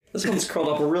This one's curled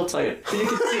up real tight. You can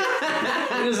see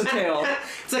it. It is a tail.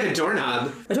 It's like a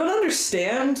doorknob. I don't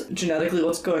understand genetically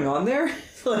what's going on there.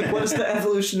 Like, what is the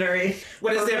evolutionary...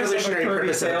 What is the evolutionary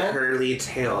purpose of a curly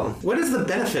tail? What is the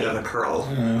benefit of a curl?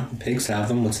 I don't know. Pigs have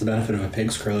them. What's the benefit of a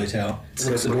pig's curly tail? It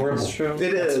looks adorable. It's true.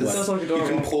 It is. It does look adorable.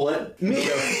 You can pull it,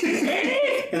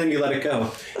 and then you let it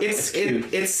go. It's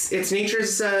cute. It's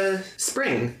nature's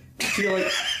spring. I feel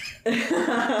like...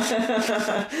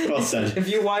 Well said. If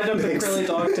you wind up a curly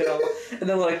dog tail and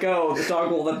then let it go, the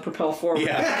dog will then propel forward.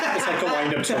 Yeah, it's like a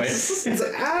wind-up toy. It's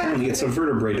like, It's a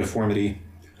vertebrae deformity.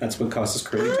 That's what causes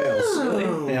curly tails.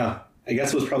 Really? Yeah. I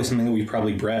guess it was probably something that we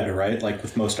probably bred, right? Like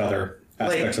with most other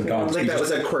aspects of dogs. Like that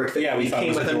was a quirk that we thought came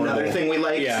was with adorable. another thing we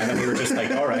liked. Yeah, and then we were just like,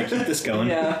 all right, keep this going.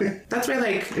 Yeah. That's why,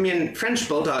 like, I mean, French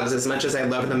bulldogs, as much as I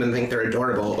love them and think they're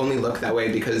adorable, only look that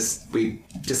way because we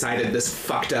decided this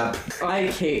fucked up, I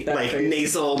hate that like, face.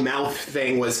 nasal mouth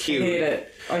thing was I cute. hate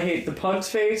it. I hate the pug's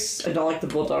face. I don't like the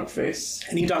bulldog face.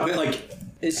 Any dog that, like,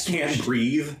 can't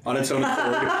breathe on its own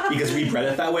accord because we bred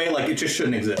it that way, like, it just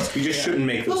shouldn't exist. We just shouldn't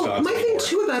make those Well, dogs my anymore. thing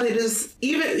too about it is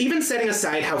even setting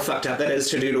aside how fucked up that is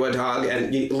to do to a dog,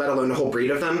 and let alone a whole breed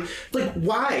of them. Like,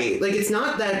 why? Like, it's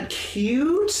not that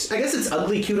cute. I guess it's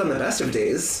ugly cute on the best of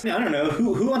days. I don't know.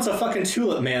 Who wants a fucking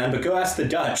tulip, man? But go ask the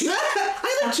Dutch.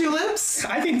 I like tulips.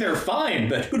 I think they're fine,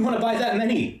 but who'd want to buy that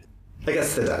many? I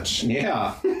guess the Dutch.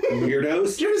 Yeah.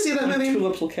 Weirdos. Did you ever see that movie?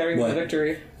 Tulips will carry What? the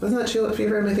victory. Wasn't that Tulip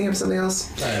Fever? Am I thinking of something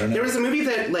else? I don't know. There was a movie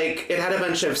that, like, it had a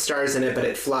bunch of stars in it, but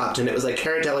it flopped, and it was like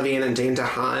Cara Delevingne and Dane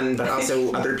DeHaan, but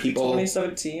also other people.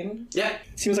 2017? Yeah.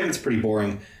 Seems like it's pretty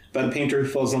boring. About a painter who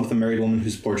falls in love with a married woman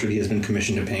whose portrait he has been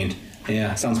commissioned to paint.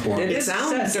 Yeah, sounds boring. It It is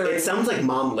sounds set during- it sounds like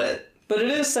Mom Lit. But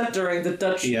it is set during the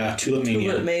Dutch Tulip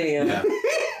Mania. Tulip Mania. Yeah.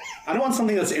 I don't want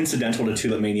something that's incidental to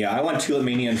Tulip Mania. I want Tulip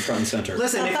Mania in front and center.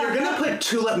 Listen, if you're gonna put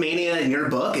Tulip Mania in your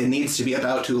book, it needs to be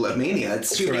about Tulip Mania.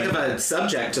 It's too big of a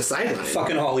subject to sideline.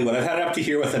 Fucking Hollywood. I've had it up to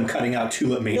here with them cutting out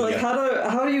Tulip Mania. Yeah, like,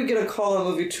 how do you get a call on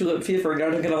the movie Tulip Fever and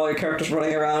you're not gonna have all your characters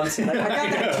running around saying, like, I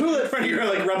got that tulip. You're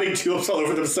like rubbing tulips all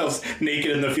over themselves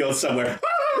naked in the field somewhere.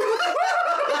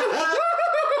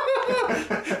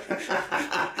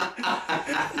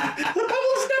 The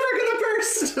bubble's never gonna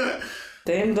burst.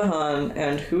 Dane DeHaan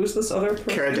and who's this other person?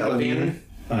 Cara Delevingne.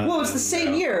 Whoa, it's the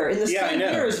same year. In the same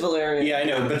year as Valerian. Yeah, I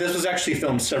know, but this was actually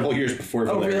filmed several years before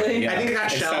Valerian. Really? Yeah. I think it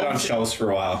got sat on shelved. shelves for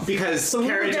a while. Because So we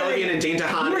Cara were getting- Delevingne and Dane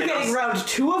DeHaan. You were and getting also- round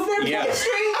 2 of them Yeah.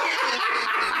 chemistry?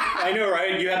 I know,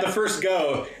 right? You had the first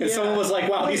go, and someone was like,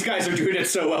 wow, these guys are doing it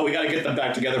so well, we gotta get them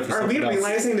back together for Are we something else.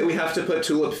 realizing that we have to put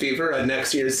Tulip Fever on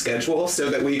next year's schedule so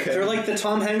that we can... They're like the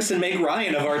Tom Hanks and Meg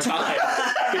Ryan of our time.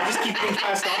 They just keep being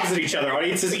cast opposite each other.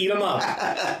 Audiences eat them up.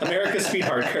 America's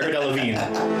sweetheart, Cara Delevingne.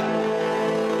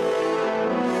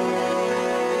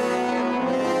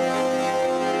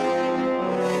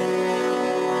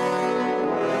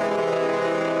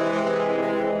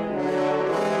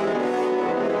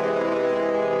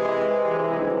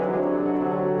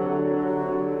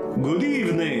 Good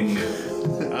evening,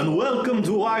 and welcome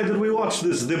to Why Did We Watch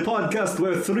This, the podcast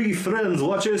where 3 friends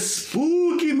watch a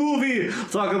spooky movie,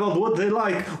 talk about what they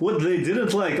like, what they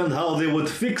didn't like, and how they would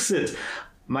fix it.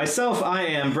 Myself, I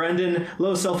am Brendan,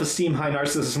 low self-esteem, high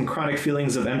narcissism, chronic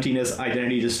feelings of emptiness,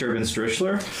 identity disturbance,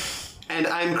 Drischler. And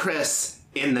I'm Chris,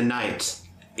 in the night,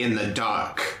 in the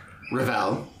dark,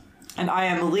 Ravel. And I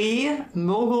am Lee,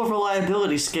 Mogul of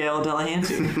Reliability Scale,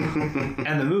 Delahanty.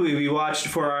 And the movie we watched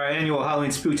for our annual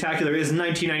Halloween Spooktacular is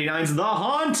 1999's The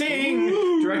Haunting!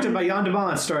 Directed by Jan de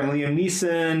Bont, starring Liam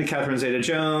Neeson, Catherine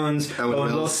Zeta-Jones,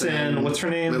 Owen Wilson, what's her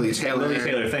name? Lily Taylor. Lily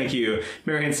Taylor, thank you.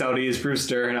 Marion Saudis, Bruce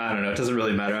Stern, I don't know, it doesn't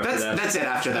really matter after that. That's it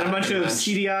after that. And a bunch pretty of much.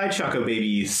 CDI Choco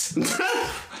Babies.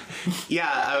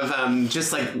 Yeah, of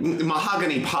just like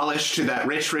mahogany polish to that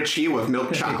rich hue of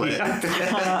milk chocolate. You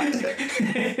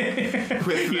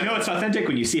know it's authentic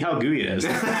when you see how gooey it is.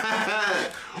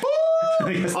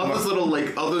 all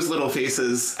those little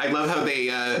faces. I love how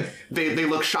they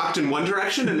look shocked in one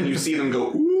direction and then you see them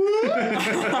go ooh.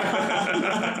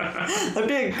 That'd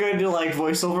be a good, like,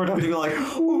 voiceover to have to go like,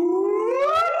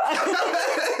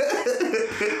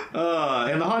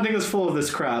 And The Haunting is full of this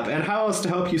crap. And how else to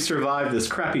help you survive this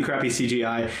crappy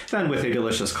CGI than with a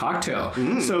delicious cocktail?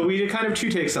 So we did kind of 2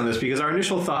 takes on this because our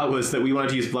initial thought was that we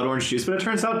wanted to use blood orange juice, but it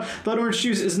turns out blood orange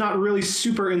juice is not really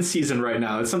super in season right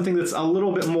now. It's something that's a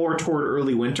little bit more toward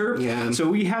early winter. Yeah. So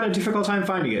we had a difficult time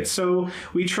finding it. So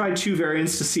we tried 2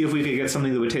 variants to see if we could get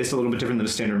something that would taste a little bit different than a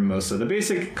standard mimosa. The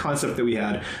basic concept that we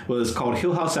had was called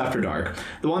Hill House After Dark.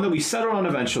 The one that we settled on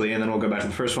eventually, and then we'll go back to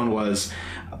the first one, was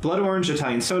blood orange,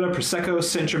 Italian soda, Prosecco,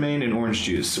 Saint Germain, and orange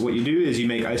juice. What you do is you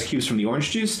make ice cubes from the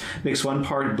orange juice, mix 1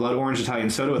 part blood orange Italian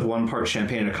soda with 1 part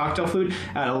champagne and a cocktail flute,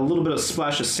 add a little bit of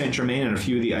splash of Saint Germain and a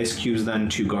few of the ice cubes then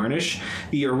to garnish.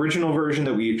 The original version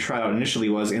that we tried out initially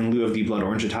was, in lieu of the blood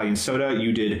orange Italian soda,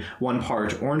 you did 1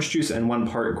 part orange juice and 1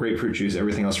 part grapefruit juice.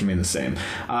 Everything else remained the same.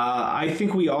 I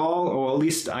think we all, or at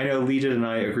least I know Lee did and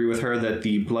I agree with her, that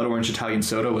the blood orange Italian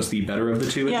soda was the better of the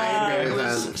two. Yeah, it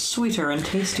was sweeter and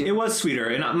tastier. It was sweeter,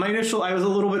 and I was a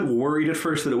little bit worried at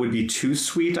first that it would be too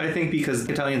sweet, I think, because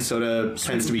Italian soda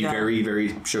tends to be very,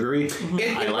 very sugary.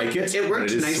 I like it. It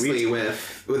worked nicely sweet.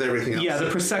 with everything else. Yeah, the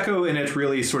Prosecco in it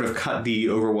really sort of cut the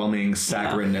overwhelming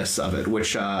saccharineness of it,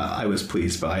 which I was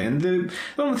pleased by. And the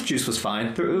one with juice was fine.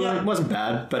 It wasn't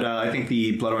bad, but I think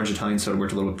the blood orange Italian soda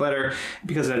worked a little bit better.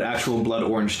 Because it had actual blood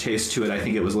orange taste to it, I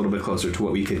think it was a little bit closer to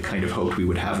what we could kind of hoped we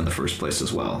would have in the first place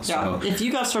as well. Yeah. So, if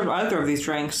you got served either of these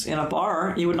drinks in a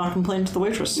bar, you would not complain to the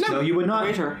waitress. no, you would not.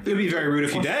 Waiter. It would be very rude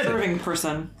if you did. Serving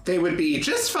person. They would be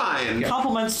just fine.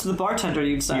 Compliments to the bartender,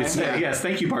 you'd say. Yes,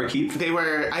 thank you, barkeep.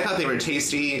 I thought they were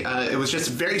tasty. It was just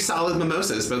very solid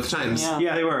mimosas both times.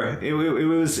 Yeah, they were. It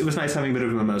was nice having a bit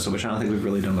of a mimosa, which I don't think we've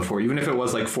really done before. Even if it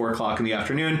was like 4 o'clock in the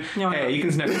afternoon, you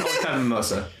can always have a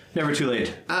mimosa. Never too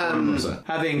late.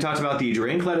 Having talked about the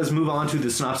drink, let us move on to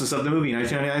the synopsis of the movie,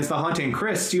 1999's The Haunting.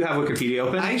 Chris, do you have Wikipedia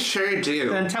open? I sure do.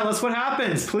 Then tell us what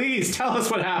happens. Please, tell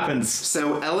us what happens.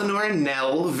 So Eleanor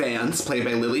Nell Vance, played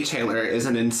by Lily Taylor, is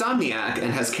an insomniac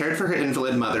and has cared for her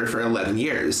invalid mother for 11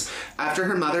 years. After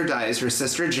her mother dies, her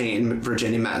sister Jane,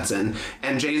 Virginia Madsen,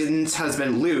 and Jane's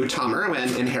husband Lou, Tom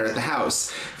Irwin, inherit the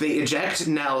house. They eject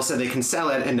Nell so they can sell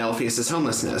it, and Nell faces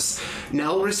homelessness.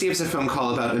 Nell receives a phone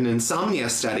call about an insomnia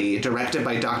study directed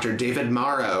by Dr. David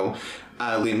Morrow,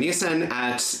 Liam Neeson,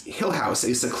 at Hill House,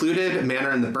 a secluded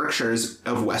manor in the Berkshires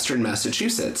of western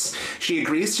Massachusetts. She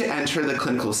agrees to enter the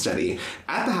clinical study.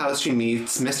 At the house, she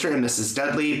meets Mr. and Mrs.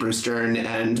 Dudley, Bruce Dern,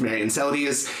 and Marion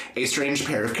Seldes, a strange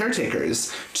pair of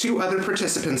caretakers. 2 other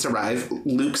participants arrive,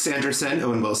 Luke Sanderson,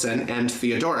 Owen Wilson, and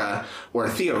Theodora, or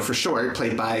Theo for short,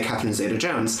 played by Catherine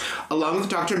Zeta-Jones, along with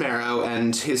Dr. Marrow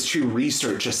and his 2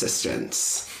 research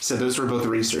assistants. So those were both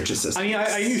research assistants. I mean,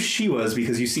 I knew she was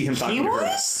because you see him talking to her. He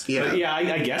was? Yeah. But yeah,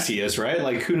 I guess he is, right?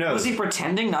 Like, who knows? Was he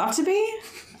pretending not to be?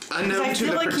 Unknown I to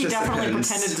feel the like he definitely participants.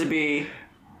 pretended to be.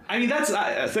 I mean, that's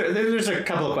there's a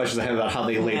couple of questions I have about how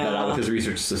they laid that out with his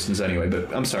research assistants anyway,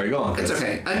 but I'm sorry, go on, Chris. It's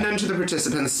okay. Unknown to the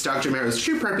participants, Dr. Marrow's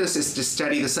true purpose is to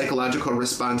study the psychological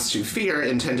response to fear,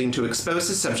 intending to expose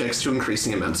his subjects to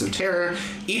increasing amounts of terror.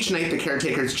 Each night, the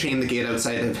caretakers chain the gate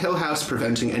outside of Hill House,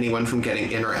 preventing anyone from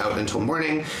getting in or out until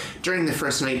morning. During the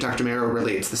first night, Dr. Marrow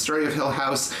relates the story of Hill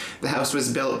House. The house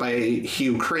was built by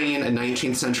Hugh Crane, a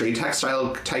 19th century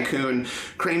textile tycoon.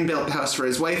 Crane built the house for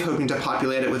his wife, hoping to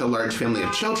populate it with a large family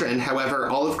of children. However,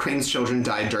 all of Crane's children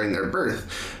died during their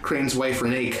birth. Crane's wife,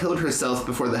 Renee, killed herself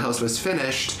before the house was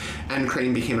finished, and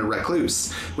Crane became a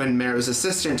recluse. When Marrow's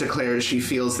assistant declares she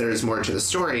feels there is more to the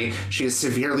story, she is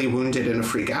severely wounded in a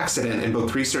freak accident, and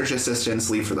both research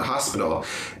assistants leave for the hospital.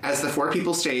 As the 4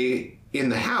 people stay in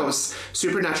the house,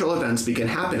 supernatural events begin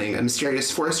happening. A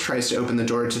mysterious force tries to open the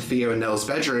door to Theo and Nell's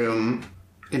bedroom.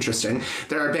 Interesting.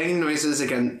 There are banging noises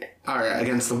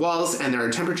against the walls, and there are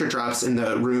temperature drops in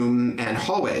the room and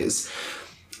hallways.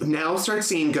 Nell starts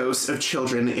seeing ghosts of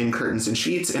children in curtains and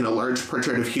sheets, and a large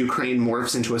portrait of Hugh Crane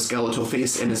morphs into a skeletal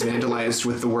face and is vandalized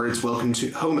with the words, "Welcome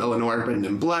to home, Eleanor," written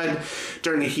in blood.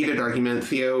 During a heated argument,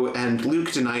 Theo and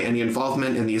Luke deny any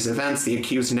involvement in these events. They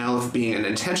accuse Nell of being an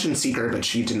attention seeker, but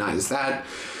she denies that.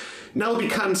 Nell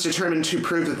becomes determined to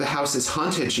prove that the house is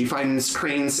haunted. She finds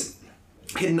Crane's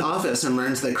hidden office and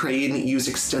learns that Crane used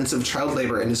extensive child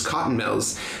labor in his cotton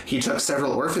mills. He took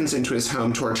several orphans into his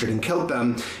home, tortured and killed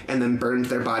them, and then burned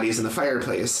their bodies in the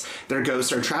fireplace. Their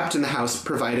ghosts are trapped in the house,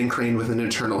 providing Crane with an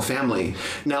eternal family.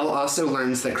 Nell also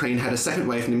learns that Crane had a second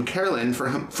wife named Carolyn,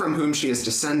 from whom she is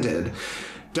descended.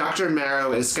 Dr.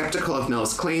 Marrow is skeptical of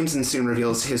Nell's claims and soon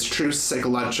reveals his true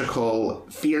psychological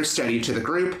fear study to the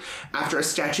group. After a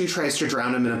statue tries to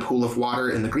drown him in a pool of water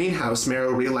in the greenhouse,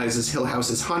 Marrow realizes Hill House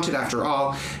is haunted after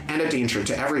all and a danger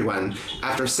to everyone.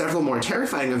 After several more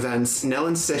terrifying events, Nell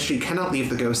insists she cannot leave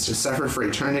the ghost to suffer for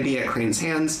eternity at Crane's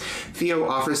hands. Theo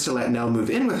offers to let Nell move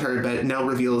in with her, but Nell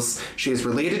reveals she is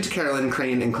related to Carolyn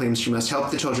Crane and claims she must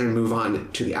help the children move on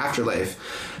to the afterlife.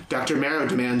 Dr. Marrow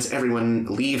demands everyone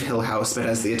leave Hill House, but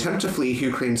as they attempt to flee,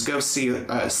 Hugh Crane's ghost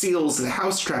seals the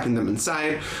house, trapping them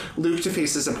inside. Luke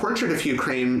defaces a portrait of Hugh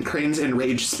Crane. Crane's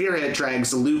enraged spirit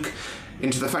drags Luke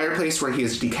Into the fireplace where he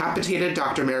is decapitated,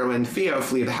 Dr. Marrow and Theo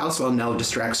flee the house while Nell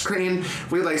distracts Crane.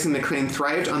 Realizing that Crane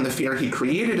thrived on the fear he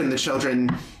created in the children,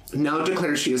 Nell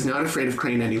declares she is not afraid of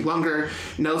Crane any longer.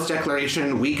 Nell's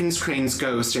declaration weakens Crane's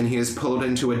ghost, and he is pulled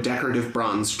into a decorative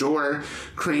bronze door.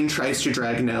 Crane tries to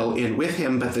drag Nell in with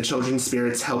him, but the children's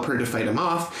spirits help her to fight him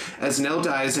off. As Nell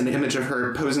dies, an image of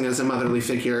her posing as a motherly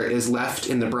figure is left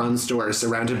in the bronze door,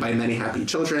 surrounded by many happy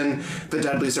children. The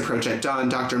Dudleys approach at dawn.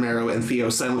 Dr. Marrow and Theo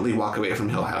silently walk away from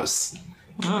Hill House.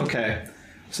 Okay.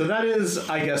 So that is,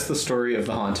 I guess, the story of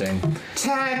The Haunting.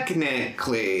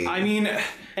 Technically. I mean,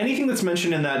 anything that's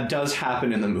mentioned in that does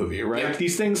happen in the movie, right? Yep.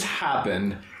 These things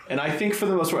happen. And I think for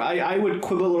the most part, I would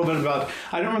quibble a little bit about,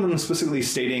 I don't remember them specifically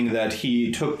stating that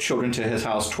he took children to his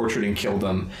house, tortured and killed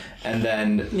them, and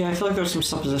then... Yeah, I feel like there's some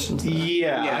suppositions there.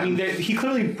 Yeah, I mean, he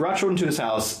clearly brought children to his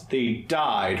house, they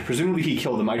died, presumably he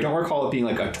killed them. I don't recall it being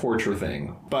like a torture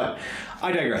thing, but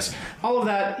I digress. All of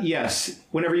that, yes,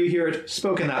 whenever you hear it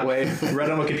spoken that way, read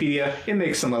on Wikipedia, it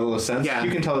makes some level of sense. Yeah. You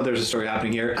can tell that there's a story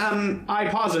happening here. I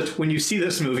posit, when you see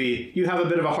this movie, you have a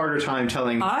bit of a harder time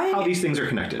telling how these things are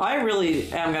connected. I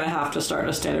really am going to have to start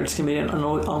a standards committee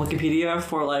on Wikipedia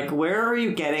for, like, where are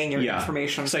you getting your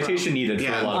information Citation from? needed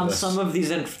for a lot on of this. some of these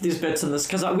bits in this,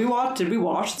 because did we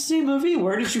watch the same movie?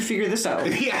 Where did you figure this out?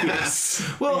 Yes.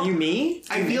 Well, you me?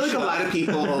 I feel like a lot of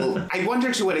people, I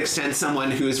wonder to what extent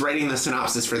someone who is writing the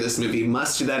synopsis for this movie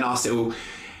must then also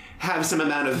have some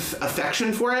amount of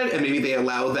affection for it, and maybe they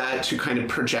allow that to kind of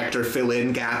project or fill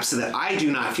in gaps so that I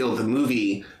do not feel the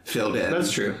movie filled in.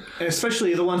 That's true. And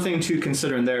especially the one thing to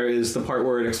consider in there is the part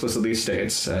where it explicitly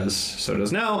states, as so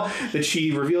does Nell, that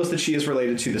she reveals that she is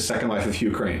related to the second wife of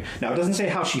Hugh Crane. Now, it doesn't say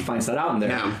how she finds that out in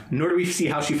there, nor do we see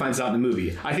how she finds out in the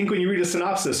movie. I think when you read a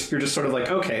synopsis, you're just sort of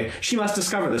like, okay, she must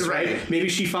discover this, right? Maybe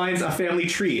she finds a family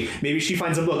tree. Maybe she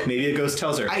finds a book. Maybe a ghost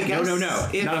tells her. I guess No.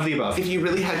 None of the above. If you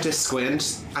really had to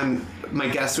squint, my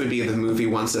guess would be the movie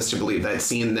wants us to believe that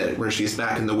scene where she's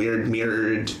back in the weird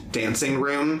mirrored dancing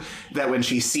room, that when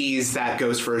she sees that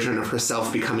ghost version of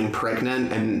herself becoming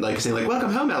pregnant and like saying like,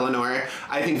 welcome home, Eleanor,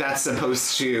 I think that's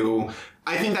supposed to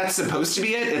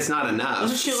be it. It's not enough.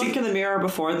 Doesn't she look in the mirror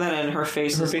before then and her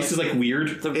face is like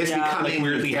weird? It's becoming like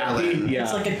weirdly happy. Yeah.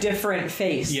 It's like a different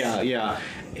face. Yeah.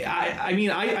 I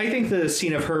mean, I think the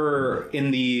scene of her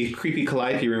in the creepy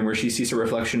Calliope room where she sees her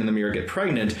reflection in the mirror get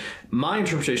pregnant, my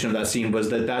interpretation of that scene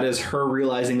was that is her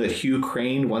realizing that Hugh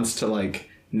Crane wants to, like,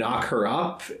 knock her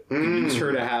up and use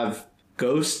her to have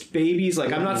ghost babies.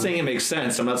 Like, I'm not saying it makes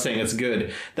sense. I'm not saying it's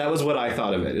good. That was what I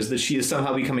thought of it, is that she is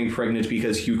somehow becoming pregnant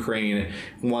because Hugh Crane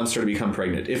wants her to become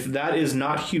pregnant. If that is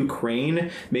not Hugh Crane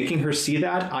making her see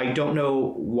that, I don't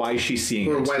know why she's seeing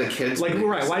it. Or why the kids... Like,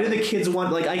 right, why do the kids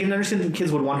want... Like, I can understand the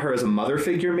kids would want her as a mother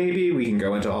figure, maybe. We can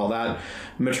go into all that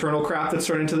maternal crap that's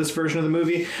thrown into this version of the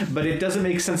movie, but it doesn't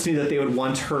make sense to me that they would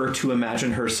want her to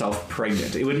imagine herself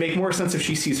pregnant. It would make more sense if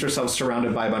she sees herself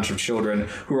surrounded by a bunch of children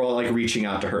who are all, like, reaching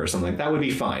out to her or something like that. Would be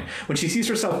fine. When she sees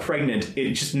herself pregnant,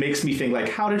 it just makes me think, like,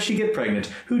 how did she get pregnant?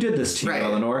 Who did this to you,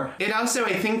 Eleanor? It also,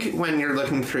 I think, when you're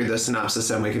looking through the synopsis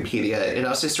on Wikipedia, it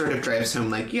also sort of drives home,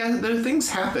 like, yeah, those things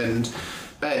happened,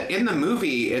 but in the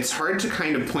movie, it's hard to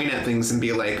kind of point at things and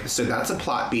be like, so that's a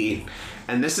plot beat,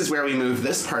 and this is where we move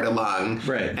this part along.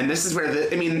 Right. And this is where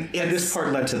and this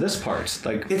part led to this part.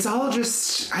 Like, it's all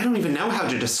just, I don't even know how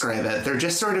to describe it. They're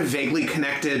just sort of vaguely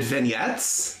connected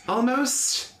vignettes,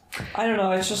 almost. I don't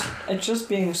know, it's just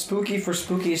being spooky for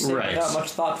spooky's sake, without much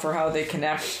thought for how they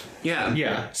connect.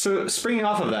 Yeah. So springing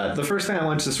off of that, the first thing I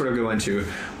wanted to sort of go into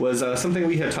was something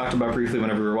we had talked about briefly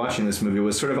whenever we were watching this movie,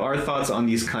 was sort of our thoughts on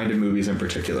these kind of movies in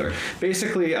particular.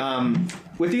 Basically,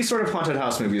 with these sort of haunted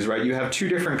house movies, right, you have two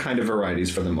different kind of varieties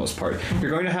for the most part.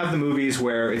 You're going to have the movies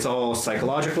where it's all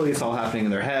psychologically, it's all happening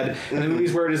in their head, and the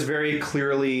movies where it is very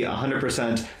clearly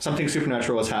 100% something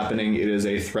supernatural is happening, it is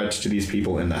a threat to these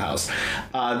people in the house.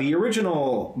 The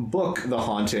original book, The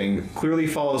Haunting, clearly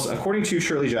falls, according to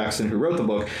Shirley Jackson, who wrote the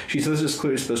book, she says it's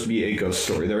clearly supposed to be a ghost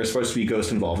story. There is supposed to be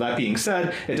ghosts involved. That being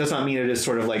said, it does not mean it is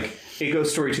sort of like a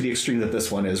ghost story to the extreme that this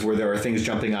one is, where there are things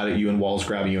jumping out at you and walls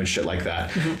grabbing you and shit like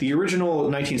that. The original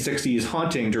 1960s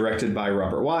Haunting, directed by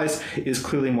Robert Wise, is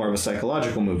clearly more of a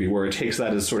psychological movie, where it takes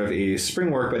that as sort of a spring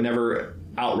work, but never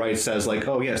outright says, like,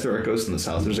 oh yes, there are ghosts in this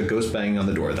house, there's a ghost banging on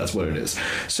the door, that's what it is.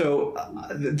 So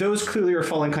those clearly are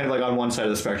falling kind of like on one side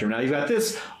of the spectrum. Now you've got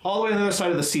this all the way on the other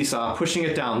side of the seesaw, pushing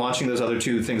it down, launching those other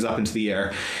two things up into the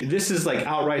air. This is like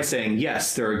outright saying,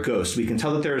 yes, there are ghosts, we can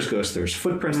tell that there's ghosts, there's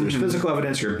footprints, there's physical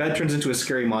evidence, your bed turns into a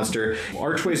scary monster,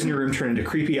 archways in your room turn into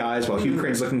creepy eyes while Hugh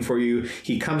Crane's looking for you,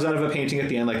 he comes out of a painting at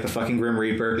the end like the fucking Grim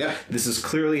Reaper. This is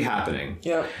clearly happening.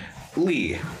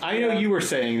 Lee, I know you were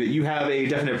saying that you have a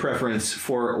definite preference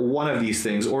for one of these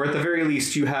things, or at the very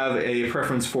least, you have a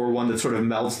preference for one that sort of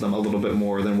melts them a little bit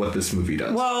more than what this movie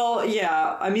does. Well,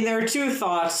 yeah. I mean, there are two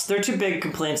thoughts. There are two big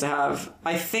complaints I have.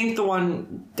 I think the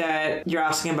one that you're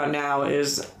asking about now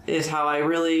is how I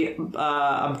really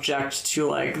object to,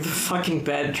 like, the fucking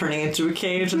bed turning into a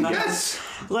cage. And that's,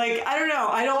 like, I don't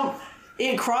know.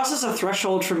 It crosses a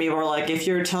threshold for me where, like, if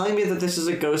you're telling me that this is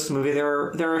a ghost movie,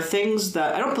 there are things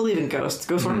that... I don't believe in ghosts.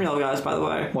 Ghosts aren't real, guys, by the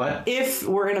way. What? If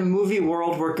we're in a movie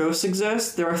world where ghosts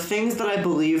exist, there are things that I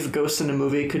believe ghosts in a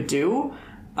movie could do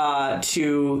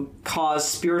to cause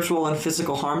spiritual and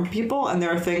physical harm to people, and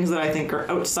there are things that I think are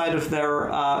outside of their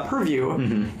purview.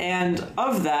 And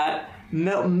of that,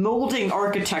 molding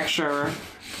architecture...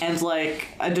 And, like,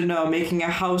 I don't know, making a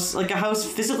house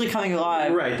physically coming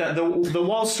alive. Right, the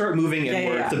walls start moving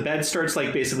inward. Yeah. The bed starts,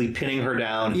 like, basically pinning her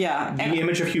down. Yeah. The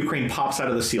image of Hugh Crane pops out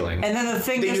of the ceiling. And then the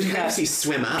thing is you that see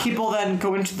swim up. people then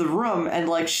go into the room and,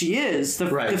 like, she is. The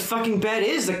fucking bed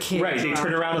is a cage. Right, they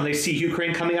turn around and they see Hugh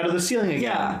Crane coming out of the ceiling again.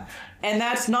 Yeah. And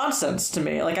that's nonsense to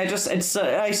me. Like, I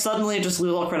suddenly just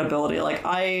lose all credibility. Like,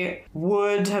 I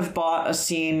would have bought a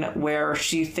scene where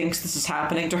she thinks this is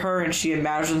happening to her and she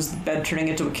imagines the bed turning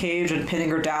into a cage and pinning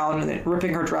her down and then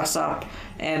ripping her dress up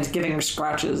and giving her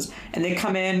scratches. And they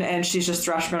come in and she's just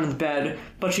thrashing around in the bed,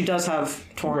 but she does have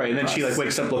torn Right, and then she, like, breasts.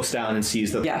 wakes up, looks down, and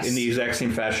sees that in the exact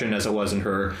same fashion as it was in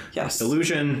her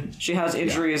illusion. She has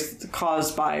injuries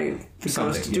caused by the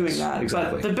ghost doing that.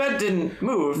 Exactly. But the bed didn't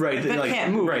move. Right, the bed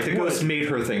can't move. Right, the ghost made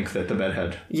her think that the bed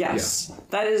had. Yes.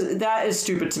 Yeah. That is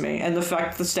stupid to me. And the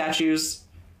fact the statues...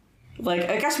 Like,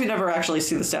 I guess we never actually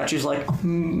see the statues, like,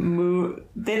 move.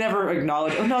 They never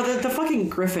acknowledge... Oh, no, the fucking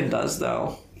griffin does,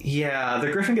 though. Yeah,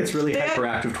 the griffin gets really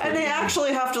hyperactive. And they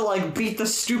actually have to, like, beat the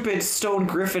stupid stone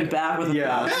griffin back with a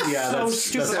bat. So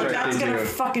stupid. That's gonna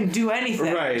fucking do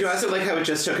anything. Right. Do you also like how it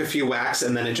just took a few whacks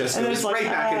and then it just goes right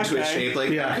back into its shape? Like,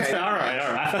 okay. All right.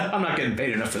 I'm not getting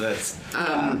paid enough for this.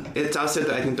 It's also,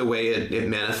 I think, the way it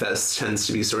manifests tends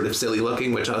to be sort of silly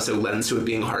looking, which also lends to it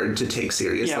being hard to take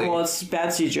seriously. Yeah, well, it's bad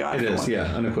CGI. It is,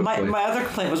 unequivocally. My other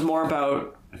complaint was more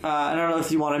about... I don't know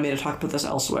if you wanted me to talk about this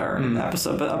elsewhere in the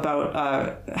episode, but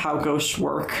about how ghosts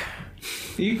work.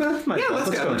 Let's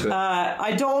go into it.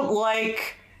 I don't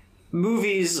like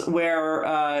movies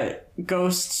where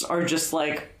ghosts are just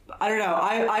like... I don't know.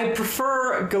 I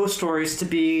prefer ghost stories to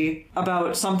be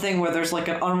about something where there's like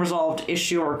an unresolved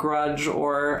issue or grudge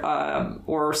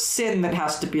or sin that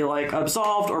has to be like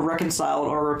absolved or reconciled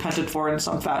or repented for in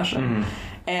some fashion.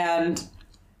 And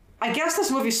I guess this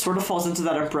movie sort of falls into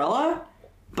that umbrella.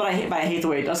 But I hate the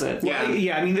way it does it. Yeah.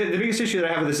 Well, I mean, the biggest issue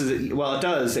that I have with this is, well,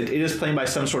 it is playing by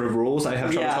some sort of rules. I have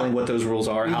trouble telling what those rules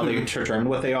are, how they determine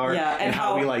what they are, and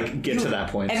how we, like, get to that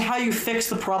point. And how you fix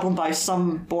the problem by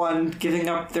someone giving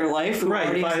up their life.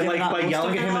 Right, by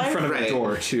yelling at him in front of a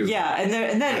door, too. Yeah, and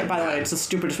then by the way, it's the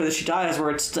stupidest way that she dies, where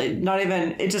it's not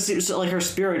even, it's like her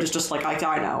spirit is just like, I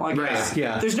die now. I guess.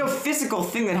 Yeah. There's no physical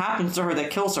thing that happens to her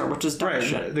that kills her, which is dumb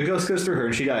shit. The ghost goes through her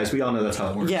and she dies. We all know that's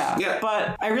how it works. Yeah,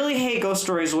 but I really hate ghost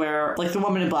stories where, like, The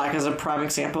Woman in Black is a prime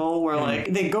example, where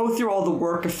like they go through all the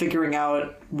work of figuring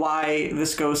out why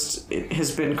this ghost has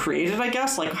been created, I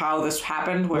guess, like how this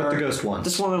happened, where what the ghost wants.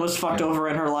 This woman was fucked over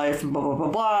in her life and blah blah blah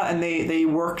blah, and they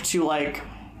work to like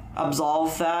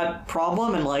absolve that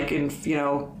problem and like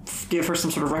give her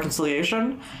some sort of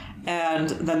reconciliation. And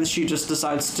then she just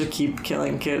decides to keep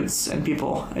killing kids and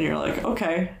people, and you're like,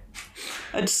 okay.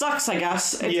 It sucks, I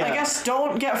guess. I guess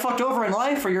don't get fucked over in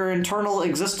life, or your internal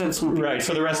existence will be... Right,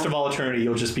 for the rest of all eternity,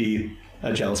 you'll just be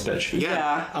a jealous bitch.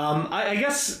 Yeah. I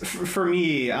guess for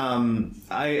me,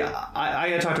 I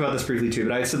had talked about this briefly too,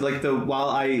 but I said like while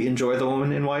I enjoy The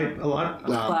Woman in White a lot,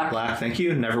 Black, thank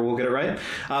you, never will get it right.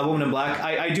 Woman in Black,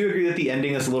 I do agree that the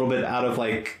ending is a little bit out of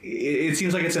like, it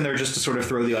seems like it's in there just to sort of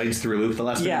throw the audience through a loop. The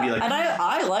last thing would be like, and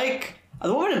I like.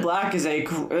 The Woman in Black is a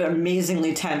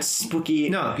amazingly tense,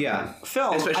 spooky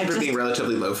film. Especially for being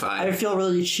relatively lo-fi. I feel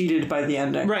really cheated by the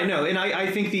ending. Right, no, and I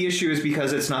think the issue is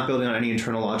because it's not building on any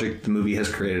internal logic the movie has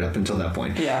created up until that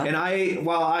point. Yeah. And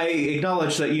while I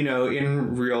acknowledge that,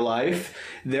 in real life,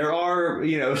 there are,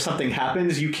 if something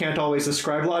happens, you can't always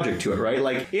ascribe logic to it, right?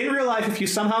 Like, in real life, if you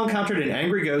somehow encountered an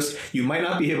angry ghost, you might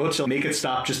not be able to make it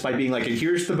stop just by being like, and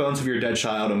here's the bones of your dead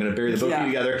child, I'm going to bury the both of you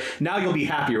together. Now you'll be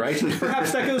happy, right?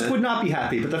 Perhaps that ghost would not be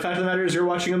happy, but the fact of the matter is you're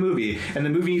watching a movie, and the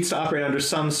movie needs to operate under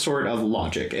some sort of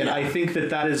logic. And I think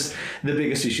that is the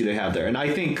biggest issue they have there. And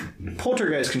I think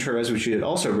Poltergeist Controversy, which you had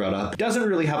also brought up, doesn't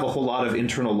really have a whole lot of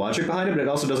internal logic behind it, but it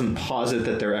also doesn't posit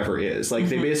that there ever is. Like,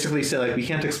 they basically say, like, we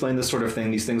can't explain this sort of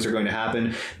thing. These things are going to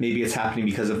happen. Maybe it's happening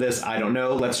because of this. I don't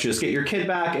know. Let's just get your kid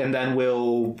back, and then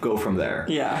we'll go from there.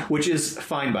 Yeah. Which is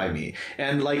fine by me.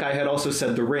 And like I had also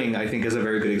said, The Ring, I think, is a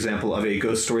very good example of a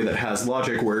ghost story that has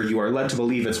logic, where you are led to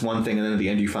believe it's one thing, and then at the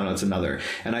end you find out it's another.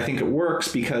 And I think it works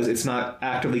because it's not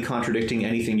actively contradicting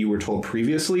anything you were told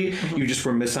previously. You just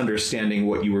were misunderstanding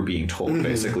what you were being told,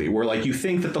 basically. Where, like, you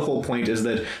think that the whole point is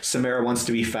that Samara wants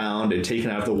to be found and taken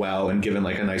out of the well and given,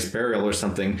 like, a nice burial or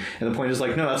something. And the point is,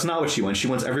 like, no, that's not what she wants. She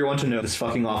wants everyone to know this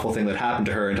fucking awful thing that happened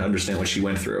to her and to understand what she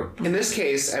went through. In this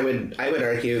case, I would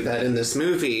argue that in this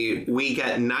movie, we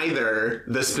get neither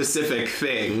the specific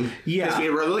thing. Yeah. Because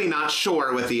we're really not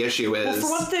sure what the issue is. Well, for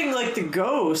one thing, like, the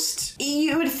ghost,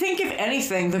 you would think, if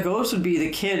anything, the ghost would be the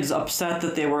kids upset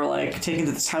that they were, like, taken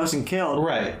to this house and killed.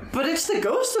 Right. But it's the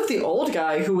ghost of the old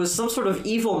guy who was some sort of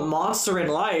evil monster in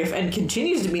life and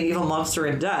continues to be an evil monster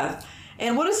in death.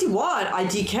 And what does he want?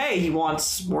 IDK, he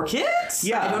wants more kids?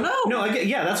 Yeah. I don't know. No,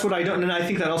 that's what I don't... And I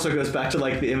think that also goes back to,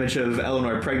 like, the image of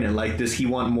Eleanor pregnant. Like, does he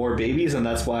want more babies, and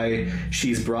that's why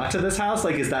she's brought to this house?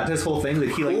 Like, is that his whole thing? That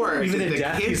he, like, or even did in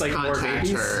death, he's like, more contact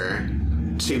babies? her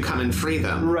to come and free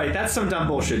them? Right, that's some dumb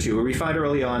bullshit, too, where we find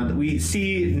early on, we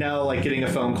see Nell, like, getting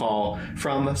a phone call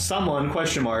from someone,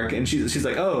 question mark, and she's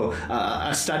like, oh,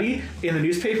 a study in the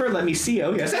newspaper? Let me see.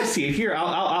 Oh, yes, I see it here.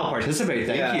 I'll participate.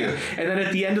 Thank you. And then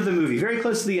at the end of the movie, very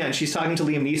close to the end, she's talking to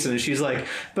Liam Neeson, and she's like,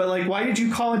 but, like, why did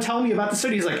you call and tell me about the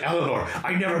study? He's like, Eleanor,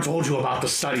 I never told you about the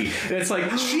study. And it's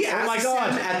like, She oh my asks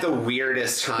God. him at the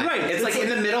weirdest time. Right. It's like in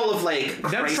the middle of, like,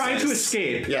 Them crisis. trying to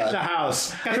escape the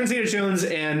house. Catherine Zeta-Jones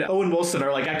and Owen Wilson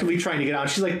are, like, actively trying to get out.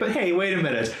 She's like, but hey, wait a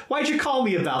minute. Why'd you call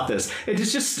me about this?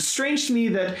 It's just strange to me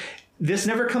that this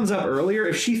never comes up earlier.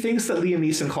 If she thinks that Liam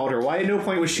Neeson called her, why at no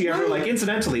point was she ever like,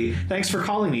 incidentally, thanks for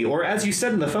calling me, or as you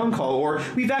said in the phone call, or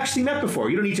we've actually met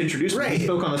before. You don't need to introduce me. We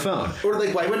spoke on the phone. Or,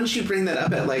 like, why wouldn't she bring that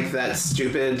up at, like, that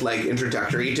stupid, like,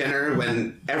 introductory dinner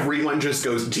when everyone just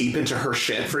goes deep into her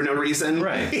shit for no reason?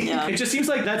 Right. Yeah. It just seems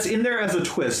like that's in there as a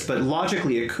twist, but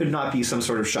logically it could not be some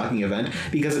sort of shocking event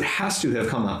because it has to have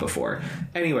come up before.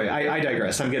 Anyway, I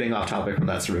digress. I'm getting off topic from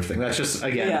that sort of thing. That's just,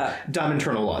 again, dumb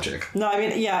internal logic. No, I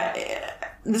mean,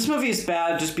 this movie is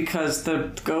bad just because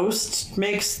the ghost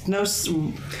makes no...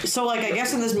 So, like, I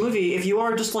guess in this movie, if you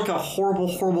are just, like, a horrible,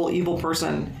 horrible, evil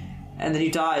person, and then you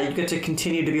die, you get to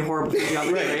continue to be horrible.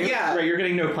 Right, yeah. Right, you're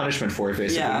getting no punishment for it,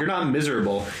 basically. Yeah. You're not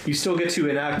miserable. You still get to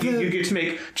enact... You get to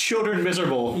make children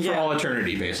miserable for all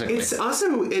eternity, basically. It's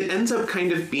also... It ends up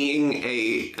kind of being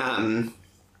a...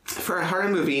 for a horror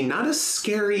movie, not a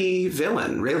scary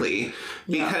villain, really.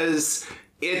 Because...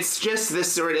 It's just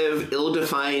this sort of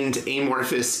ill-defined,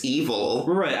 amorphous evil.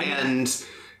 Right. And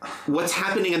what's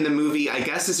happening in the movie, I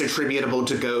guess, is attributable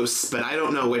to ghosts, but I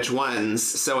don't know which ones,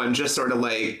 so I'm just sort of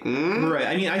like, Right.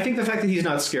 I mean, I think the fact that he's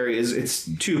not scary it's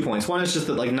 2 points. One is just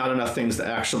that, like, not enough things that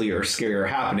actually are scary are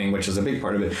happening, which is a big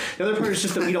part of it. The other part is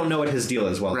just that we don't know what his deal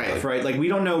is right? Like, we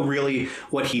don't know really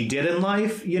what he did in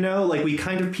life, you know? Like, we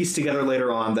kind of piece together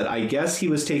later on that I guess he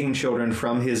was taking children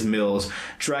from his mills,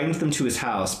 dragging them to his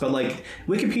house, but, like,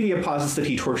 Wikipedia posits that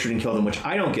he tortured and killed them, which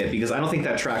I don't get, because I don't think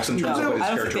that tracks in terms of what his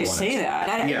character wanted. I don't think they say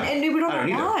that. And we don't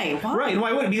know why. Why? Right, and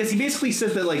why would it? Because he basically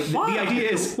says that, like, the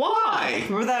idea is, why?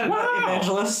 Remember that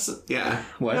evangelist? Yeah.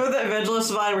 What? Remember the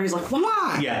evangelist line where he's like,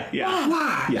 why? Yeah.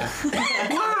 Why? Yeah.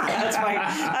 Why?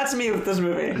 That's me with this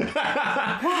movie.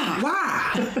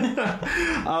 Why?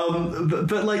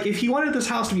 But, like, if he wanted this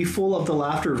house to be full of the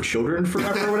laughter of children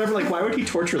forever or whatever, like, why would he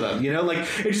torture them? You know, like,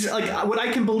 it's just, like, what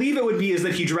I can believe it would be is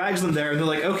that he drags them there and they're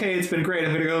like, okay, it's been great,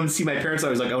 I'm gonna go and see my parents. I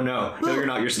was like, oh no, you're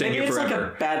not, you're staying here forever. It's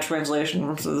like a bad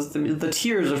translation from the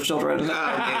tears of children.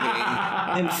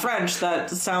 In French,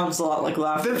 that sounds a lot like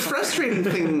laughter. The frustrating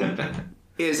thing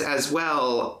is, as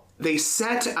well, they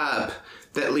set up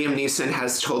that Liam Neeson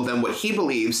has told them what he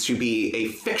believes to be a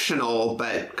fictional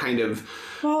but kind of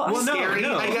scary,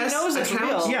 no. I guess. He knows it's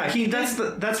real.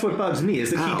 Yeah, that's what bugs me,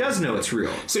 is that he does know it's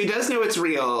real. So he does know it's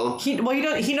real. He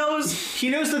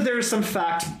knows that there is some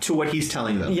fact to what he's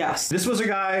telling them. Yes. This was a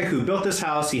guy who built this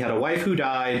house, he had a wife who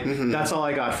died, that's all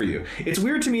I got for you. It's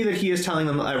weird to me that he is telling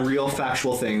them a real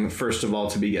factual thing, first of all,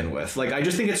 to begin with. Like, I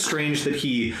just think it's strange that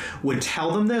he would tell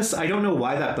them this. I don't know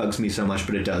why that bugs me so much,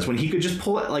 but it does. When he could just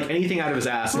pull, like, anything out of his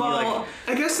ass. And Well,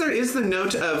 I guess there is the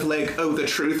note of like, oh, the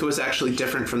truth was actually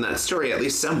different from that story, at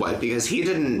least somewhat, because he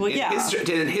didn't. Well, yeah.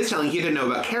 In his telling, he didn't know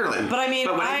about Carolyn. But I mean,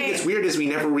 what I think is weird is we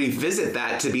never revisit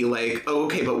that to be like, oh,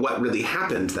 okay, but what really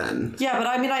happened then? yeah, but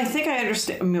I mean, I think I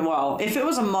understand. I mean, well, if it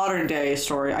was a modern day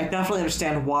story, I definitely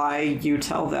understand why you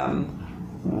tell them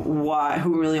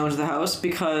who really owns the house,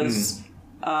 because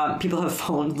people have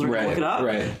phones, they're gonna look it up.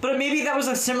 Right. But maybe that was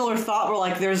a similar thought where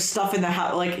like there's stuff in the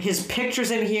house, like his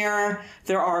pictures in here.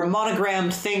 There are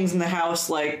monogrammed things in the house.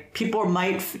 Like people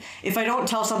might, if I don't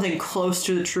tell something close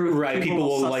to the truth, Right, people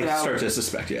will suss like it out. start to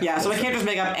suspect, Yeah, so I can't just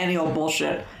make up any old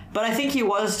bullshit. But I think he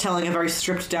was telling a very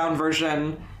stripped down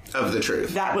version Of the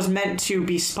truth. that was meant to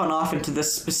be spun off into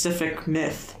this specific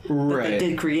myth that they Right.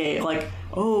 did create. Like,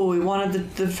 oh, we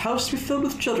wanted the house to be filled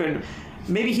with children.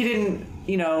 Maybe he didn't,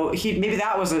 maybe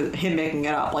that was him making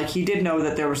it up. Like, he did know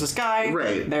that there was this guy,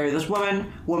 Right. married this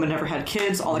woman never had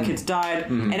kids, all the kids died,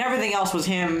 and everything else was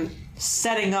him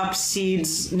setting up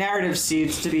narrative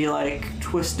seeds to be like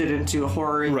twisted into a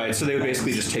horror. Right, so they would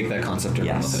basically just take that concept and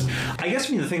run Yes. with it. I guess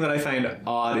the thing that I find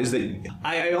odd is that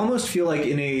I almost feel like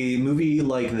in a movie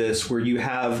like this where you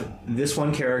have this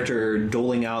one character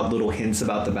doling out little hints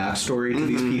about the backstory to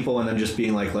these people and then just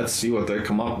being like, let's see what they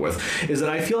come up with, is that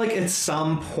I feel like at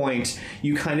some point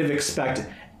you kind of expect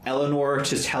Eleanor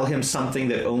to tell him something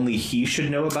that only he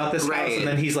should know about this house, and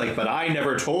then he's like, but I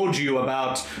never told you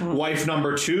about wife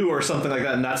number 2 or something like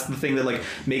that, and that's the thing that like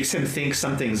makes him think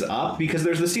something's up, because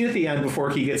there's the scene at the end before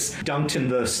he gets dunked in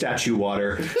the statue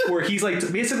water where he's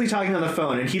like basically talking on the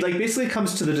phone, and he like basically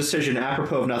comes to the decision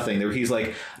apropos of nothing, where he's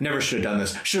like, never should have done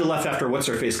this, should have left after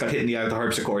what's-her-face got hit in the eye with the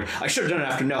harpsichord, I should have done it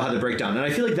after Nell had the breakdown. And I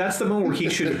feel like that's the moment where he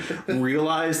should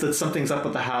realize that something's up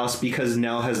with the house because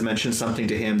Nell has mentioned something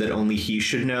to him that only he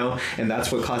should know, and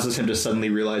that's what causes him to suddenly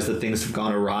realize that things have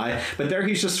gone awry. But there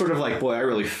he's just sort of like, boy, I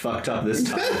really fucked up this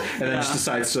time, and then just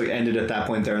decides to end it at that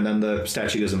point there, and then the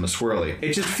statue gives him a swirly.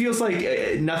 It just feels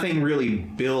like nothing really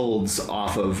builds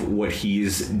off of what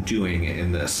he's doing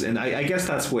in this, and I guess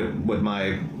that's what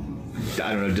my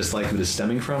dislike of it is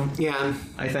stemming from. Yeah.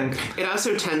 I think it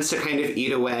also tends to kind of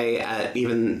eat away at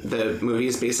even the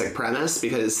movie's basic premise,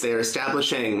 because they're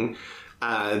establishing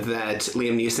that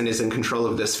Liam Neeson is in control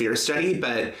of this fear study,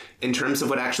 but in terms of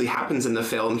what actually happens in the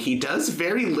film, he does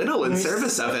very little in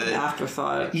service of it.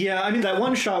 Afterthought. Yeah, I mean, that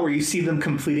one shot where you see them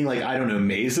completing, like, I don't know,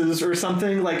 mazes or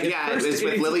something. Like, it's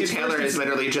with Lily Taylor is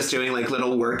literally just doing, like,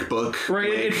 little workbook. Right,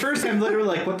 like, at first I'm literally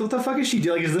like, what the fuck is she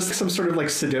doing? Like, is this some sort of, like,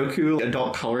 Sudoku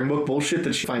adult coloring book bullshit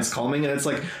that she finds calming? And it's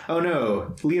like, oh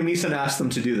no, Liam Neeson asked them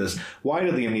to do this. Why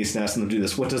did Liam Neeson ask them to do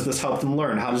this? What does this help them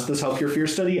learn? How does this help your fear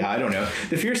study? I don't know.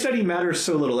 The fear study matters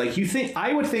so little. Like,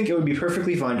 I would think it would be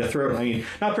perfectly fine to throw, I mean,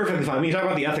 not perfectly fine, I mean, talk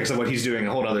about the ethics of what he's doing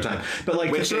a whole other time. But like,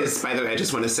 which is, by the way, I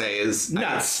just want to say is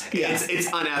nuts. It's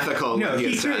unethical. No,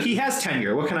 he has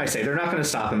tenure. What can I say? They're not going to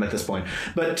stop him at this point.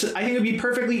 But I think it would be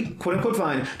perfectly quote unquote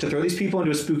fine to throw these people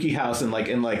into a spooky house and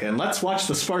let's watch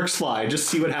the sparks fly, just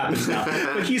see what happens now.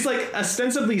 But he's like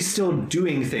ostensibly still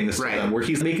doing things to them, where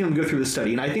he's making them go through the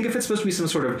study. And I think if it's supposed to be some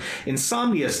sort of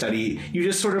insomnia study, you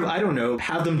just sort of, I don't know,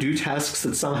 have them do tasks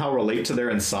that somehow relate to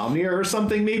their insomnia or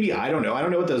something. Maybe, I don't know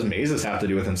what those mazes have to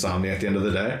do with insomnia at the end of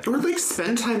the day. Or like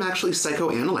spend time actually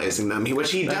psychoanalyzing them,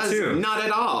 which he does not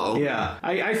at all. Yeah,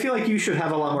 I feel like you should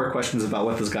have a lot more questions about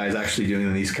what this guy is actually doing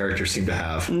than these characters seem to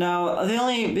have. No,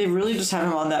 they really just have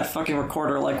him on that fucking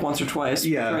recorder like once or twice.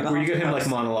 Yeah, where you get him like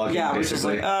monologuing. Yeah, which is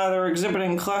like, they're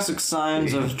exhibiting classic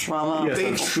signs of trauma.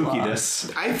 Yes, of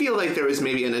spookiness. I feel like there was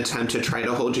maybe an attempt to try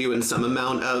to hold you in some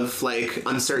amount of like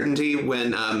uncertainty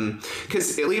when,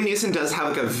 because Liam Neeson does have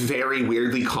like a very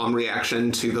weirdly calm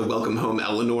reaction to the Welcome Home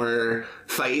Eleanor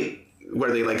fight,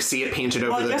 where they like see it painted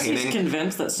over the painting. He's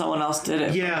convinced that someone else did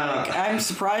it. Yeah, like, I'm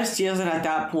surprised he isn't at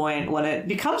that point when it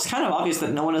becomes kind of obvious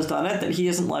that no one has done it. That he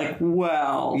isn't like,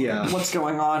 well, what's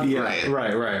going on? Yeah,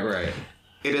 right.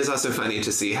 It is also funny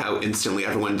to see how instantly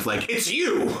everyone's like, it's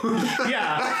you! No,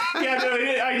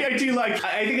 I do like,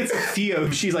 I think it's Theo.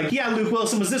 She's like, yeah, Luke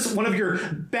Wilson, was this one of your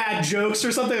bad jokes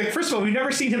or something? Like, first of all, we've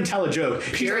never seen him tell a joke.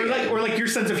 Or like your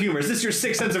sense of humor. Is this your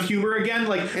sixth sense of humor again?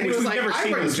 Like, which we've never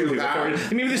seen in this movie before.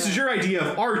 And maybe this is your idea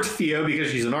of art, Theo, because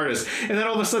she's an artist. And then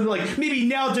all of a sudden, like, maybe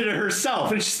Nell did it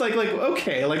herself. And it's just like,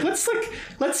 okay, let's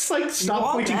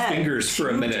stop pointing fingers for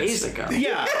a minute. 2 days ago.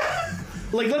 Yeah.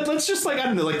 Like, let's just, like, I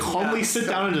don't know, like, calmly sit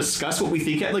down and discuss what we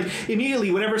think. Like,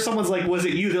 immediately, whenever someone's like, was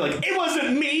it you? They're like, it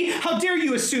wasn't me! How dare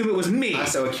you assume it was me?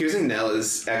 So accusing Nell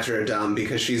is extra dumb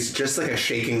because she's just like a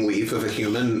shaking leaf of a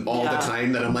human all the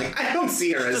time that I'm like, I don't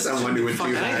see her as someone who would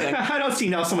do that. I don't see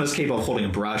Nell someone as capable of holding a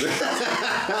brush.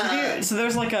 So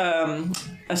there's like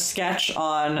a a sketch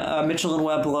on a Mitchell and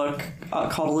Webb book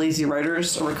called Lazy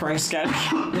Writers, a recurring sketch,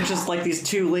 which is like these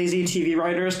two lazy TV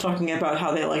writers talking about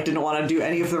how they like didn't want to do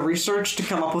any of the research to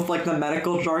come up with like the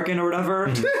medical jargon or whatever,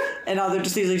 and now they're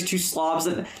just these two slobs.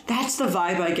 And that's the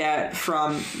vibe I get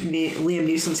from Liam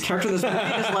Neeson's character in this movie.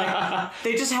 Is like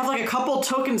they just have like a couple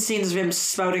token scenes of him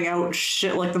spouting out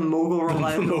shit like the mogul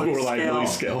reliability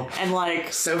scale and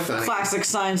like so funny. Classic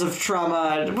signs of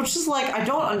trauma, which is like I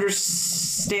don't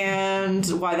understand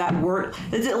why that word.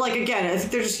 Like again, I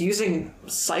think they're just using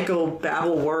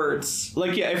psychobabble words.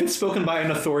 Like, yeah, if it's spoken by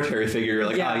an authoritarian figure, you're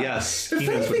like, yes. The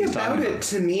funny thing about it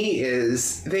to me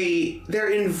is they're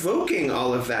invoking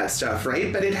all of that stuff,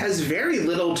 right? But it has very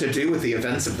little to do with the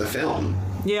events of the film.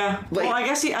 Yeah. Like, well, I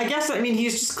guess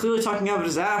he's just clearly talking out of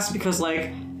his ass because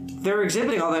like they're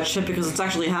exhibiting all that shit because it's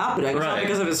actually happening. It's not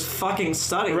because of his fucking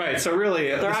study. Right, so really,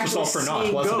 they're this was all for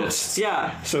naught, wasn't ghosts. it?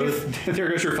 Yeah. So there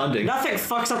goes your funding. Nothing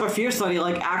fucks up a fear study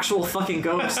like actual fucking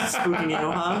ghosts spooking you,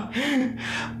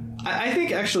 huh? I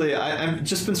think, actually, I've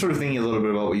just been sort of thinking a little bit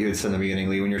about what you had said in the beginning,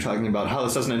 Lee, when you're talking about how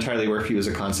this doesn't entirely work for you as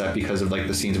a concept because of, like,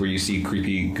 the scenes where you see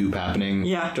creepy goop happening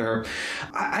to her.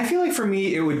 I feel like, for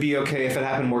me, it would be okay if it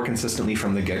happened more consistently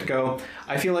from the get-go.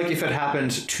 I feel like if it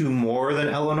happened to more than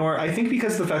Eleanor, I think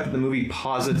because the fact that the movie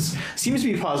seems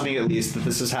to be positing at least that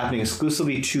this is happening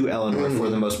exclusively to Eleanor for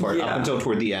the most part, up until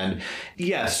toward the end.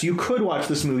 Yes, you could watch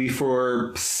this movie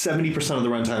for 70% of the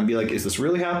runtime and be like, is this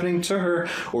really happening to her,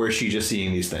 or is she just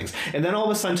seeing these things? And then all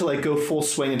of a sudden to like go full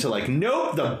swing into like,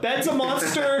 nope, the bed's a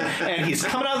monster and he's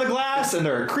coming out of the glass and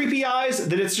there are creepy eyes,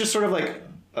 that it's just sort of like,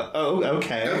 oh,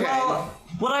 okay. Well,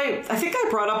 I think I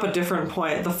brought up a different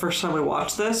point the first time we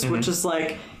watched this, which is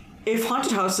like, if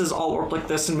haunted houses all work like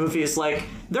this in movies, like,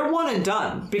 they're one and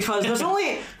done. Because the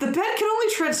bed can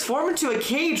only transform into a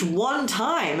cage one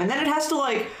time, and then it has to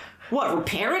like,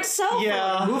 repair itself?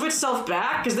 Yeah. Or like move itself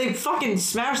back? Because they fucking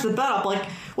smash the bed up. Like,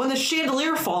 when the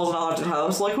chandelier falls in a haunted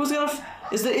house, like, who's gonna...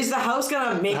 Is the house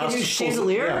gonna make a new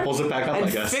chandelier? Pulls it back up, and I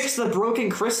guess. Fix the broken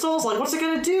crystals? Like, what's it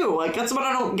gonna do? Like, that's what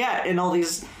I don't get in all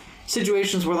these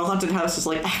situations where the haunted house is,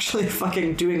 like, actually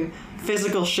fucking doing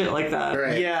physical shit like that.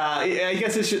 Right. Yeah, I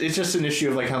guess it's just an issue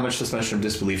of like how much suspension of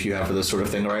disbelief you have for this sort of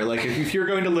thing, right? Like if you're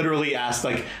going to literally ask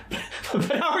like,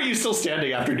 but how are you still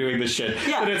standing after doing this shit?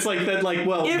 Yeah. But it's like that, like,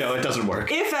 well, no, it doesn't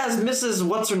work. If, as Mrs.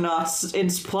 What's-Her-Nots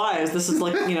implies, this is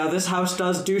like, this house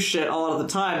does do shit all of the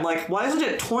time, like, why isn't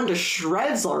it torn to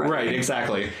shreds already? Right,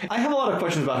 exactly. I have a lot of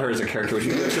questions about her as a character, which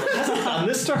hasn't done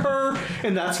this to her,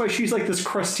 and that's why she's like this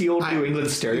crusty old New England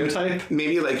stereotype.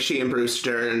 Maybe like she and Bruce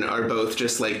Dern are both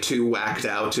just like too whacked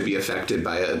out to be affected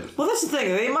by it. Well, that's the thing.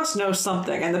 They must know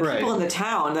something, and the people in the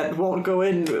town that won't go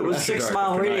in with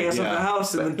 6-mile radius of the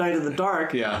house in the night of the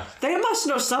dark. Yeah, they must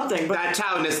know something. But that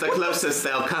town is the closest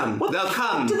they'll come. They'll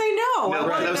come. Do they know? No,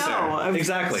 closer.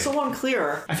 Exactly. It's so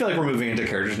unclear. I feel like we're moving into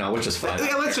characters now, which is fine.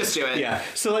 Yeah, let's just do it. Yeah.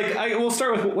 So like, we'll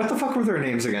start with what the fuck were their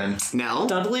names again? Nell?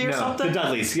 Dudley or something? The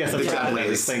Dudleys. Yes, that's the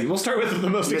Dudleys. Thing. We'll start with the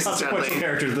most inconsequential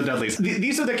characters, the Dudleys.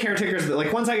 These are the caretakers that,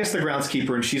 like, one's I guess the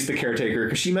groundskeeper and she's the caretaker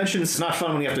because she mentions it's not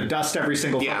fun when you have to dust every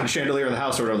single fucking chandelier in the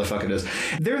house or whatever the fuck it is.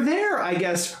 They're there, I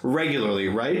guess, regularly,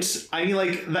 right? I mean,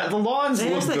 like, the lawns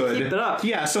look good. Keep it up.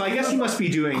 Yeah, so I guess he must be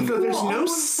doing... Although there's no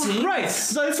scenes. Right,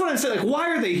 so that's what I'm saying. Like, why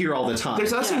are they here all the time?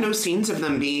 There's also no scenes of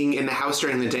them being in the house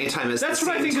during the daytime as that's the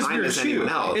what I same think is time weird as too. anyone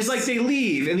else. It's like they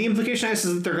leave, and the implication I guess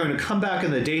is that they're going to come back in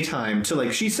the daytime to,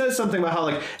 like, she says something about how,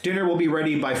 like, dinner will be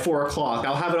ready by 4 o'clock.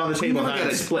 I'll have it on the table and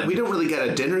it's split. We don't really get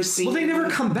a dinner scene. Well, they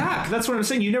never come back. That's what I'm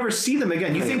saying. You never see them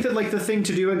again. You think that, like, the thing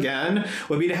to do again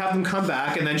would be to have them come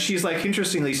back, and then she's like,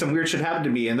 interestingly, some weird shit happened to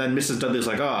me, and then Mrs. Dudley's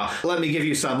like, let me give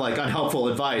you some, like, unhelpful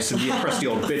advice and be a crusty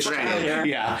old bitch. Right.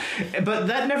 Yeah. But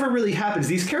that never really happens.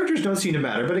 These characters don't seem to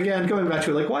matter. But again, going back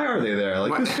to it, like, why are they there?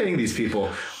 Like, who's paying these people?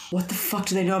 What the fuck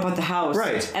do they know about the house?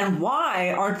 Right. And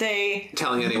why aren't they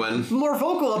telling anyone more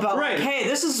vocal about, like, hey,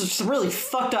 this is some really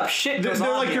fucked up shit goes on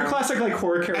They're like here. your classic, like,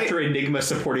 horror character enigma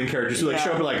supporting characters who, like,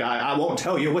 show up and, like, I won't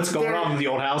tell you what's going on in the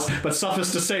old house, but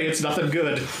suffice to say, it's nothing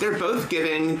good. They're both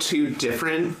giving two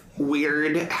different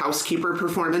weird housekeeper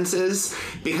performances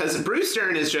because Bruce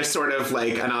Dern is just sort of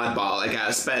like an oddball, I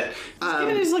guess, but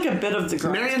he's like a bit of the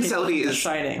Marion Selby is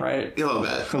Shining, right? A little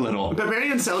bit. A little. But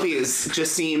Marion Selby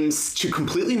just seems to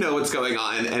completely know what's going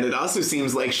on, and it also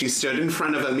seems like she stood in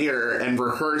front of a mirror and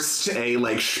rehearsed a,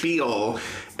 like, spiel.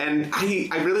 And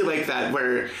I really like that,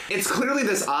 where it's clearly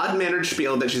this odd-mannered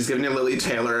spiel that she's giving to Lily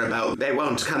Taylor about they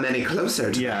won't come any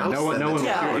closer to the house. No one will.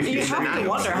 Yeah, you have to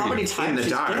wonder how many times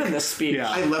she's given this speech.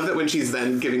 Yeah. I love that when she's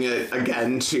then giving it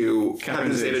again to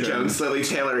Catherine Zeta-Jones, Lily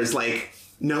Taylor is like,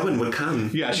 no one would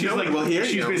come. Yeah, she's like,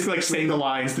 she's basically like saying the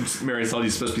lines that Marion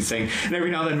Selby's supposed to be saying, and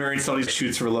every now and then Marion Selby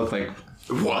shoots her a look like,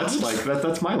 What? Like,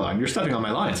 that's my line. You're stepping on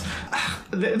my lines.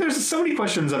 There's so many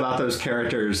questions about those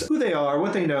characters, who they are,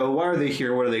 what they know, why are they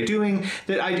here, what are they doing,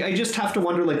 that I just have to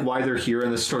wonder, like, why they're here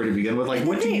in the story to begin with. Like,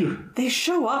 what do you... They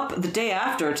show up the day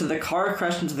after to the car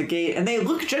crash into the gate, and they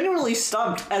look genuinely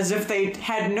stumped, as if they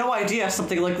had no idea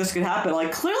something like this could happen.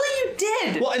 Like, clearly you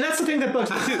did! Well, and that's the thing that bugs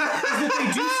me, too, is that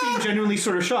they do seem genuinely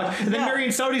sort of shocked. And then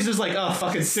Marion Saudi's is like, oh,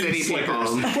 fucking city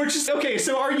slickers. We're just, okay,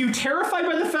 so are you terrified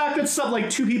by the fact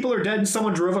that two people are dead and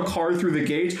someone drove a car through the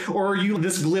gate, or are you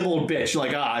this glib old bitch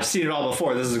like, I've seen it all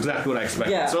before, this is exactly what I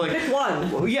expected? Yeah, so, like, pick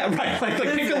one. Well, yeah, right, like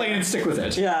pick a lane and stick with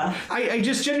it. Yeah. I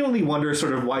just genuinely wonder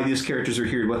sort of why these characters are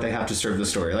here, what they have to serve the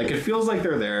story. Like, it feels like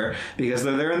they're there because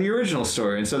they're there in the original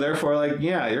story, and so therefore, like,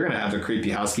 yeah, you're gonna have the creepy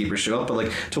housekeeper show up, but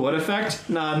like, to what effect?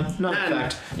 None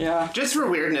effect. Yeah. Just for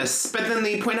weirdness, but then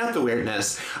they point out the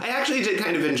weirdness. I actually did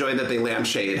kind of enjoy that they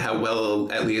lampshade how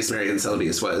well at least Marion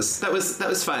Seldes was. That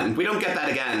was fun. We don't get that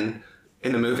again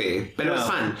in the movie, but it was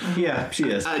fun. Yeah, she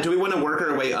is. Do we want to work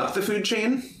our way up the food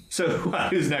chain? So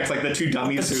who's next? Like the two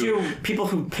dummies The two people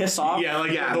who piss off? Yeah,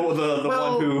 like the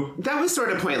well, one who... That was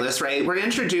sort of pointless, right? We're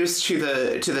introduced to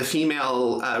the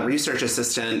female research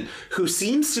assistant who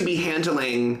seems to be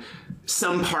handling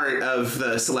some part of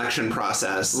the selection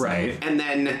process. Right. And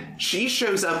then she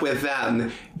shows up with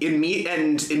them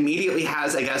and immediately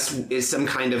has, I guess, is some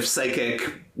kind of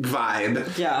psychic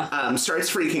vibe. Yeah. Starts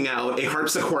freaking out. A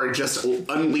harpsichord just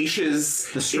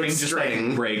unleashes the string its just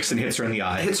like breaks and hits her in the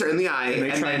eye. And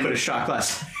they try and put a shot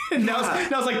glass. Now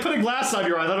it's like, put a glass on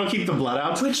your eye. That'll keep the blood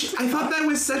out. Which I thought that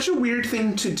was such a weird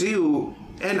thing to do.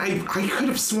 And I could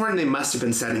have sworn they must have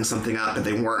been setting something up, but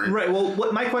they weren't. Right. Well,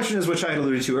 what my question is, which I had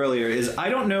alluded to earlier, is I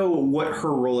don't know what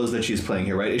her role is that she's playing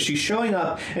here, right? Is she showing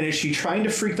up and is she trying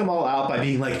to freak them all out by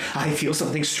being like, I feel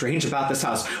something strange about this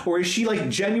house? Or is she like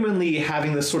genuinely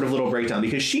having this sort of little breakdown?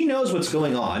 Because she knows what's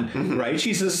going on, right?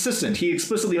 She's his assistant. He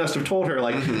explicitly must have told her,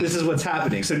 like, this is what's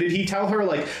happening. So did he tell her,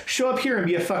 like, show up here and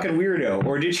be a fucking weirdo?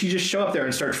 Or did she just show up there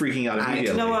and start freaking out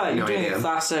immediately? You know what? You're doing idea. a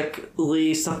classic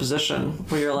Lee supposition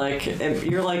where you're like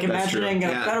imagining a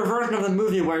better version of the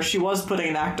movie where she was putting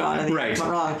an act on and he went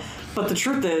wrong. But the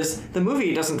truth is, the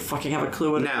movie doesn't fucking have a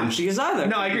clue what she is either.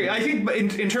 No, I agree. I think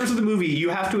in terms of the movie, you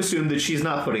have to assume that she's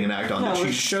not putting an act on. That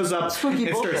she shows up and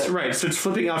starts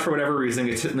flipping out for whatever reason,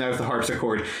 gets hit in there with the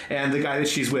harpsichord, and the guy that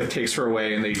she's with takes her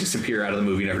away, and they disappear out of the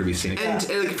movie, never to be seen again.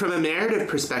 And like, from a narrative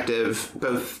perspective,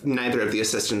 neither of the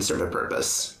assistants serve a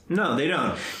purpose. No, they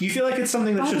don't. You feel like it's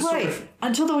something that should sort of...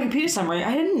 Until the Wikipedia summary,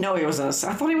 I didn't know he was this.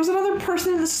 I thought he was another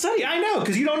person in the study. Yeah, I know,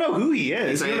 because you don't know who he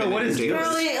is. You don't know what his deal is.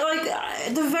 Really, like,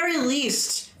 at the very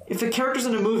least, if a character's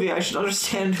in a movie, I should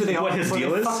understand who they are. What his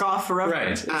deal is? Fuck off forever.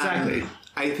 Right, exactly.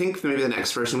 I think maybe the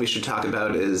next person we should talk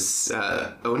about is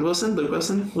Owen Wilson? Luke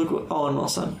Wilson? Owen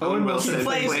Wilson. Owen Wilson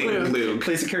plays Luke.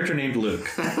 Plays a character named Luke.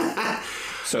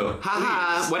 So,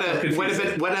 what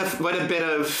a bit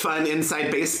of fun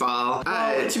inside baseball.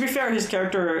 Well, to be fair, his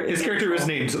character is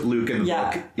named Luke in the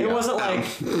book. It wasn't like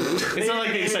it's not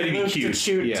like they decided to be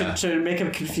cute to make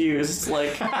him confused.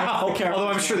 Like, although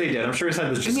I'm sure they did. I'm sure his head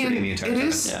was just spinning the entire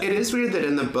time. It is weird that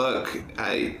in the book,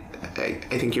 I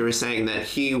think you were saying that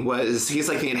he's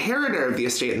like the inheritor of the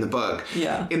estate in the book.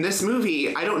 Yeah. In this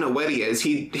movie, I don't know what he is.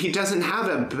 He doesn't have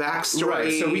a backstory.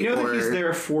 Right. So we know that he's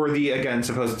there for the, again,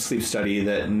 supposed sleep study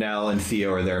that Nell and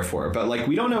Theo are there for. But like,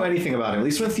 we don't know anything about him. At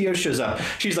least when Theo shows up,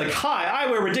 she's like, "Hi, I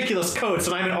wear ridiculous coats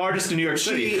and I'm an artist in New York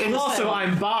City. And also,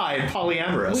 I'm bi and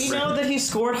polyamorous." We know that he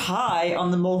scored high on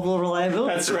the mogul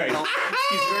reliability. That's right.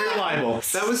 He's very reliable.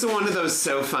 That was one of those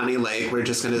so funny, like, we're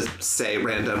just going to say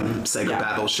random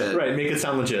psychobabble shit. Right, make it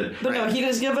sound legit. But no, he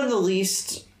is given the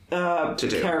least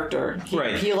character.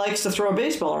 He likes to throw a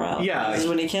baseball around. Yeah. This is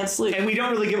when he can't sleep. And we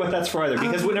don't really get what that's for either,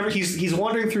 because whenever he's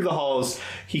wandering through the halls,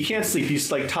 he can't sleep.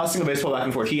 He's like tossing a baseball back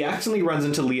and forth. He accidentally runs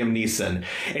into Liam Neeson,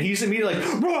 and he's immediately like,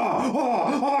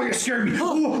 oh, you scared me.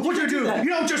 What'd you do? You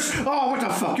don't just, what the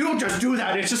fuck? You don't just do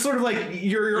that. It's just sort of like,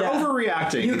 you're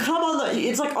overreacting. You come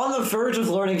it's like on the verge of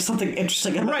learning something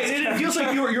interesting. Right, and it feels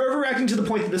like you're overreacting to the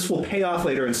point that this will pay off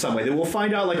later in some way. That we'll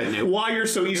find out like why you're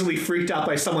so easily freaked out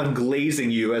by someone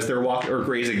glazing you as they're walking, or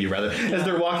grazing you rather, as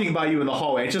they're walking by you in the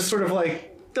hallway. It's just sort of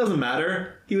like, doesn't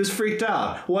matter. He was freaked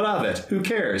out. What of it? Who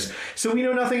cares? So we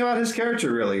know nothing about his character,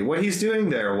 really. What he's doing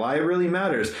there. Why it really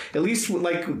matters. At least,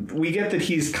 like, we get that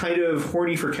he's kind of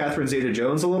horny for Catherine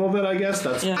Zeta-Jones a little bit, I guess.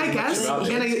 I guess.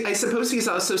 And I suppose he's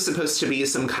also supposed to be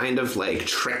some kind of, like,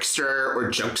 trickster or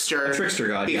jokester. A trickster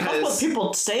god, because that's what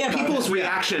people say about people's him.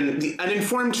 reaction, an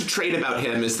informed trait about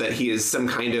him is that he is some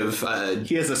kind of...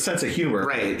 he has a sense of humor.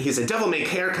 Right. He's a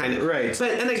devil-may-care kind of... Right.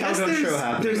 And I guess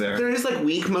there is, like,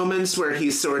 weak moments where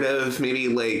he's sort of maybe,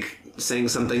 like, saying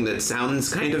something that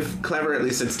sounds kind of clever. At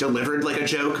least it's delivered like a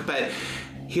joke, but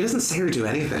he doesn't say or do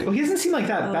anything. Well, he doesn't seem like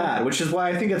that bad, which is why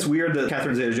I think it's weird that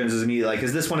Catherine Zeta-Jones is immediately like,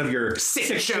 is this one of your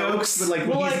sick jokes? But like,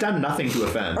 well, he's done nothing to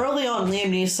offend. Early on,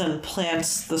 Liam Neeson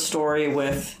plants the story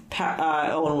with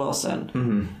Owen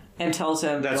Wilson. And tells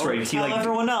him, that's right. Tell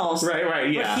everyone else.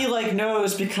 Right, yeah. But he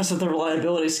knows because of the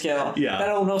reliability scale that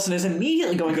Owen Wilson is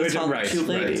immediately going to tell the two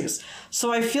ladies. Right.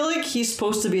 So I feel like he's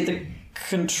supposed to be the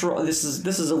control. This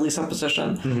is at least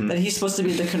supposition that he's supposed to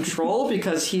be the control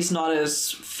because he's not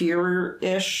as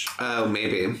fear-ish. Oh,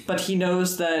 maybe. But he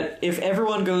knows that if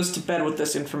everyone goes to bed with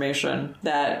this information,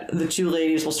 that the two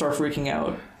ladies will start freaking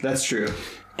out. That's true.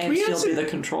 And she'll be the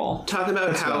control. Talk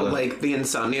about how like the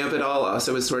insomnia of it all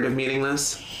also is sort of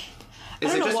meaningless.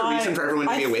 Is it just a reason for everyone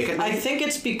to be awake at night? I think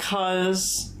it's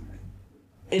because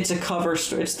it's a cover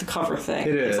story. It's the cover thing.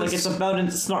 It is.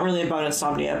 It's not really about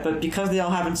insomnia, but because they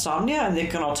all have insomnia and they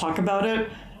can all talk about it,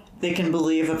 they can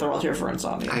believe that they're all here for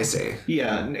insomnia. I see.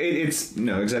 Yeah, it's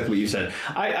exactly what you said.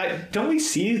 I don't we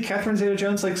see Catherine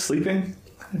Zeta-Jones like sleeping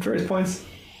at various points?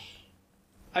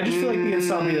 I just feel like the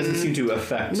insomnia doesn't seem to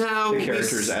affect the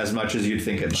characters as much as you'd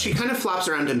think it might. She kind of flops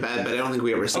around in bed, but I don't think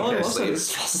we ever see her sleep. He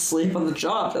falls asleep on the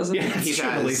job, doesn't he? Yeah, he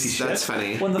does. That's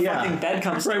funny. When the fucking bed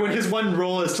comes right, when his one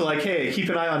role is to like, hey, keep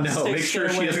an eye on Nell, make sure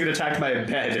she doesn't get attacked by a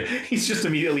bed. He's just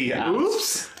immediately out.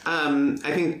 Oops. I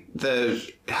think the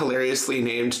hilariously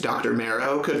named Dr.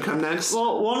 Marrow could come next.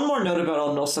 Well, one more note about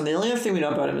Owen Wilson. The only other thing we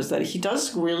know about him is that he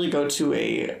does really go to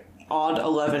a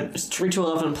odd 3 to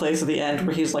 11 place at the end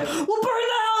where he's like, we'll burn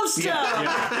the house down!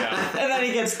 Yeah. And then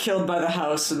he gets killed by the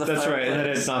house in the fireplace. That's right, and then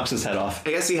it knocks his head off.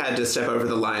 I guess he had to step over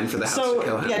the line for the house to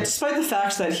kill him. Yeah, despite the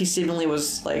fact that he seemingly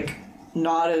was, like,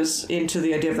 not as into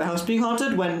the idea of the house being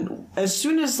haunted, as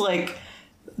soon as, like,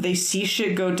 they see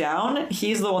shit go down,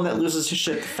 he's the one that loses his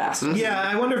shit the fastest. Yeah,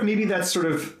 I wonder if maybe that's sort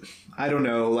of, I don't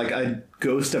know, like a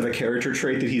ghost of a character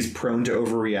trait that he's prone to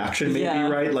overreaction, maybe,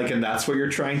 right? Like, and that's what you're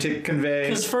trying to convey.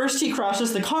 Because first he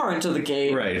crashes the car into the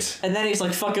gate. Right. And then he's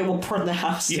like, fuck it, we'll burn the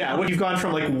house down. Yeah, well, you've gone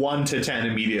from like 1 to 10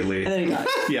 immediately. And then he dies.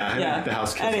 Yeah, the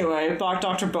house kills Anyway,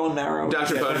 Dr. Bone Marrow.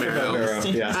 Dr. Bone Marrow.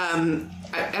 Yeah.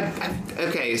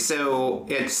 Okay, so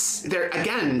it's there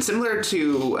again, similar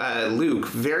to Luke.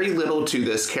 Very little to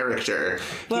this character.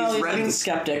 Well, he's like the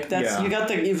skeptic.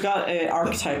 You've got an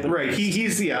archetype. Right.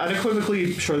 He's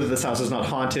unequivocally sure that this house is not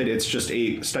haunted. It's just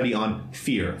a study on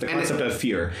fear, the concept of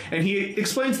fear. And he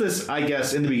explains this, I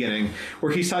guess, in the beginning,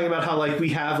 where he's talking about how like we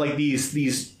have like these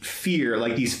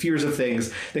fears of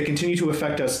things that continue to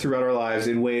affect us throughout our lives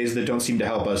in ways that don't seem to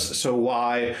help us. So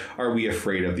why are we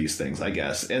afraid of these things? I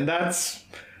guess, and that's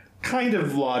kind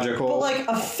of logical. But like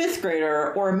a 5th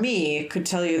grader or me could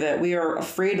tell you that we are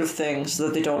afraid of things so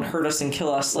that they don't hurt us and kill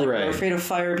us. Like we're afraid of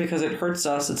fire because it hurts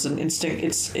us. It's an instinct.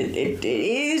 It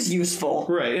is useful.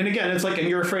 Right. And again, it's like, and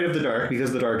you're afraid of the dark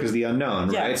because the dark is the unknown,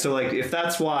 right? Yeah. So like if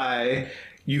that's why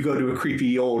you go to a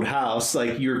creepy old house,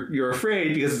 like you're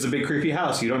afraid because it's a big creepy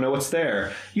house. You don't know what's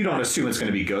there. You don't assume it's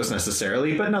going to be ghosts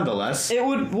necessarily, but nonetheless,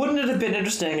 wouldn't it have been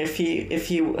interesting if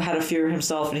he had a fear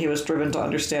himself and he was driven to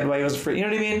understand why he was afraid? You know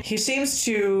what I mean? He seems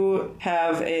to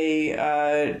have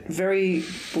a very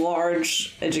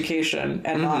large education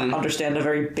and not understand a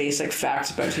very basic fact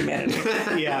about humanity.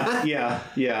 Yeah,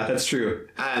 that's true.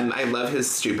 I love his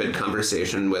stupid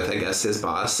conversation with, I guess, his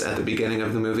boss at the beginning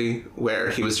of the movie, where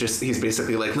he's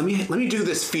basically like, let me do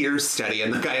this fear study,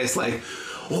 and the guy is like,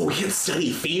 oh, we can't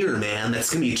study fear, man. That's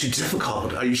going to be too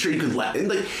difficult. Are you sure you could let... And,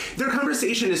 like, their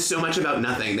conversation is so much about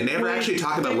nothing. They never actually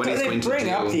talk about what he's going to do. They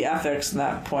bring up the ethics in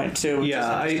that point, too.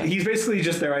 Yeah, he's basically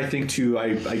just there, I think, to,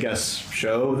 I guess,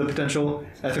 show the potential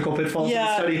ethical pitfalls of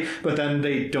the study, but then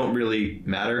they don't really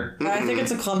matter. I think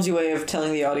it's a clumsy way of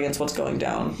telling the audience what's going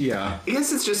down. Yeah. I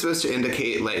guess it's just supposed to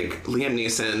indicate, like, Liam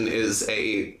Neeson is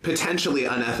a potentially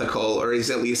unethical, or he's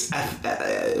at least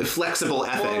flexible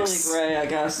ethics. Morally gray, I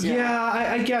guess. Yeah,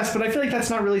 I guess, but I feel like that's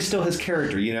not really still his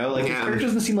character, you know? Like, his character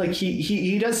doesn't seem like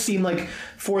he does seem like,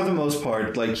 for the most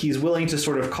part, like, he's willing to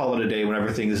sort of call it a day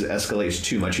whenever things escalate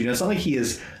too much. You know, it's not like he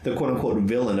is the quote-unquote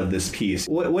villain of this piece.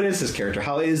 What is his character?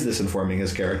 How is this informing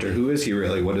his character? Who is he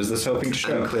really? What is this hoping to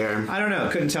show? Unclear. I don't know.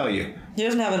 Couldn't tell you. He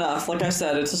doesn't have enough. Like I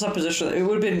said, it's a supposition. It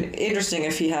would have been interesting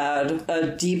if he had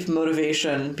a deep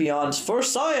motivation beyond for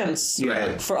science,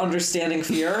 for understanding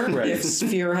fear. If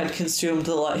fear had consumed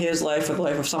his life or the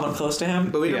life of someone close to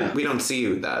him. But we don't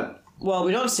see that. Well,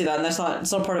 we don't see that, and it's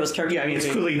not part of his character. Yeah, I mean, it's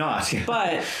clearly not. Yeah.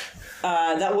 But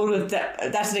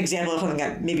that's an example of something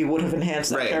that maybe would have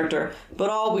enhanced that character. But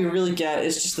all we really get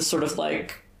is just the sort of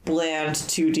like bland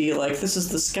 2D, like, this is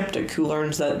the skeptic who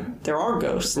learns that there are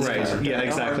ghosts. Right, yeah,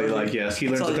 exactly. Like, yes, he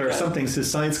learns that there are some things his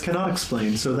science cannot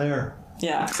explain, so there.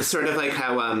 Yeah. Sort of like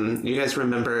how you guys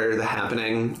remember The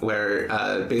Happening, where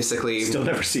basically Still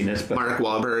never seen it, but Mark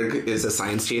Wahlberg is a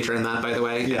science teacher in that, by the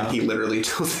way. Yeah. And he literally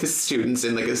tells his students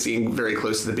in like a scene very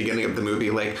close to the beginning of the movie,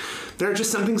 like, there are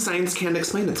just something science can't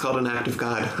explain. It's called an act of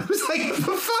God. I was like,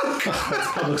 the fuck?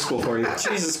 that's public school for you.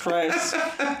 Jesus Christ.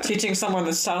 Teaching somewhere in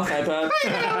the South, I bet. I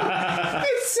know.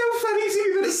 It's so funny to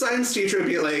me that a science teacher would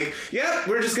be like, yep,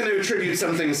 we're just going to attribute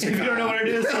some things to If you don't know what it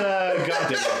is, God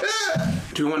damn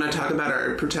it. Do we want to talk about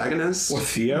our protagonists? Or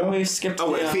Theo? We skipped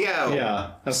Oh, Theo. Theo.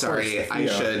 Yeah. of Sorry, course, I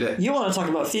Theo. should. You want to talk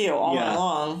about Theo all Yeah. night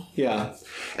long. Yeah.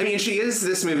 I mean, she is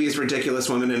this movie's ridiculous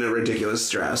woman in a ridiculous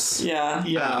dress. Yeah.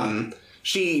 Yeah.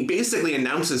 She basically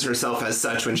announces herself as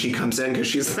such when she comes in because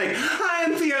she's like, "Hi,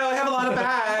 I'm Theo. I have a lot of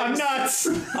bags. I'm nuts.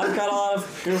 I've got a lot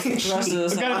of goofy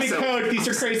dresses. I've got a big Also- coat. These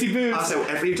are crazy boots. Also,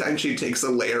 every time she takes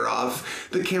a layer off,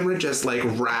 the camera just like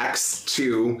racks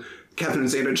to Catherine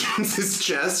Zeta-Jones's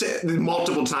chest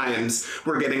multiple times.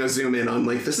 We're getting a zoom in on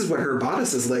like, this is what her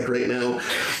bodice is like right now.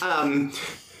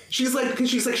 She's like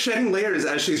shedding layers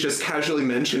as she's just casually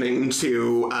mentioning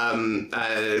to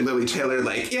Lily Taylor,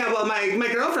 like, yeah, well, my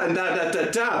girlfriend,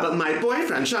 but my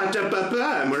boyfriend,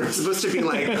 and we're supposed to be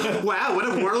like, wow, what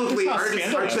a worldly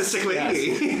artistic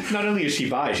lady. Yes. Not only is she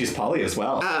bi, she's poly as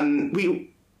well.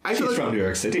 I feel She's like from New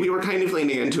York City. we were kind of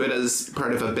leaning into it as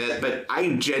part of a bit, but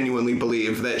I genuinely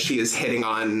believe that she is hitting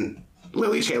on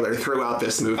Lily Taylor throughout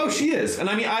this movie. Oh, she is. And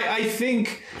I mean, I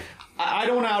think... I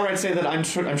don't want to outright say that I'm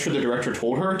sure the director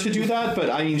told her to do that, but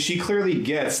I mean, she clearly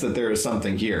gets that there is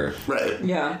something here. Right.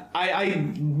 Yeah.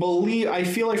 I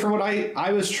feel like from what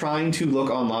I was trying to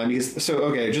look online, because,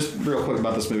 just real quick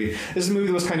about this movie. This is a movie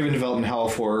that was kind of in development hell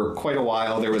for quite a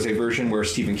while. There was a version where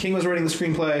Stephen King was writing the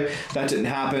screenplay. That didn't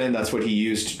happen. That's what he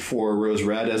used for Rose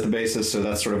Red as the basis, so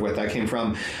that's sort of what that came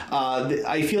from.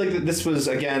 I feel like that this was,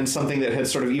 again, something that had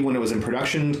sort of, even when it was in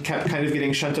production, kept kind of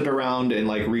getting shunted around and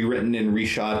like rewritten and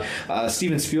reshot.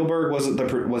 Steven Spielberg was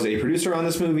a producer on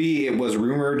this movie. It was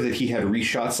rumored that he had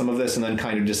reshot some of this and then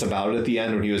kind of disavowed it at the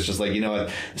end when he was just like, you know what,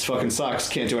 this fucking sucks,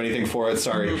 can't do anything for it,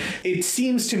 sorry. Mm-hmm. It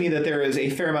seems to me that there is a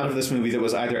fair amount of this movie that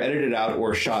was either edited out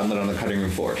or shot and let on the cutting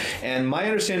room floor. And my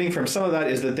understanding from some of that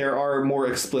is that there are more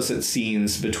explicit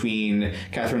scenes between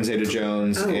Catherine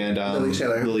Zeta-Jones and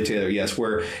Lily Taylor, yes,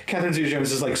 where Catherine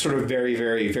Zeta-Jones is like sort of very,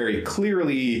 very, very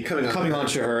clearly coming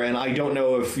onto her, and I don't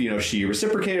know if, she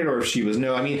reciprocated or if she was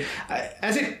no. I mean,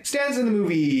 as it stands in the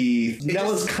movie,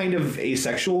 Nella's kind of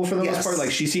asexual for the most part. Like,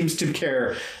 she seems to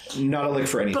care not a lick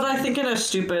for anything. But I think in a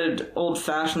stupid,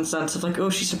 old-fashioned sense of like, oh,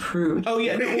 she's a prude. Oh,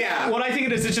 yeah. Yeah. What I think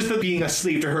it is, it's just that being a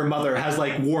slave to her mother has,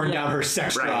 like, worn down her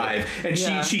sex drive. And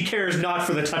she cares not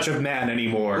for the touch of man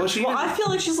anymore. Well, I feel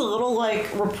like she's a little,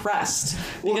 like, repressed.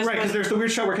 Because there's the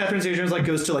weird shot where Catherine Zeta-Jones, like,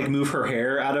 goes to, like, move her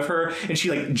hair out of her, and she,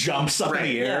 like, jumps up in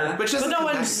the air. Yeah. But no,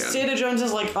 when Zeta-Jones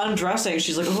is, like, undressing,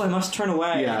 she's like, oh, I must turn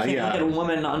away. I can't look at a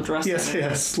woman undressing.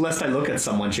 Yes. Lest I look at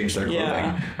someone change their clothing.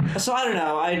 Yeah. So I don't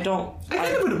know. I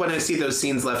kind of would want to see those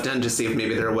scenes left in to see if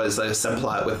maybe there was a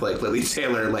subplot with, like, Lily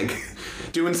Taylor, like,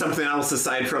 doing something else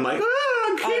aside from, like,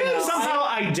 kids. Somehow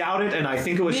I doubt it, and I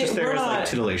think it was just there as, like,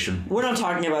 titillation. We're not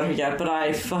talking about her yet, but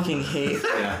I fucking hate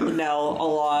Nell a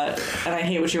lot, and I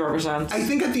hate what she represents. I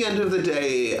think at the end of the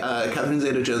day, Catherine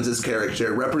Zeta-Jones's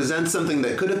character represents something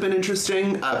that could have been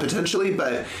interesting, potentially,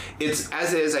 but it's,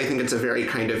 as is, I think it's a very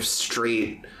kind of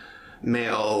straight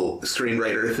male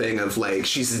screenwriter thing of, like,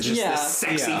 she's just this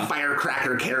sexy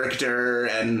firecracker character,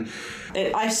 and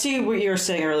I see what you were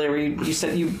saying earlier, where you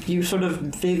said you sort of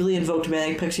vaguely invoked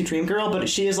Manic Pixie Dream Girl, but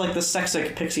she is like the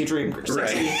sexic Pixie Dream Girl.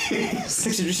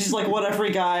 She's like what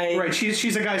every guy... Right,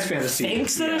 she's a guy's fantasy.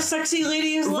 Thinks that a sexy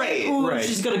lady is like. Right.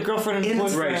 She's got a girlfriend and a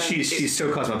boyfriend. Right, she's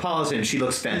so cosmopolitan, she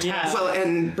looks fantastic. Yeah. Well,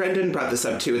 and Brendan brought this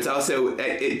up too. It's also,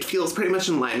 it feels pretty much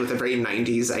in line with a very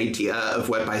 90s idea of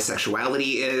what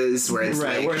bisexuality is, where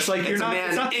it's like you're not,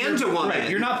 a man and a woman. Right,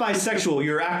 you're not bisexual,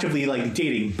 you're actively, like,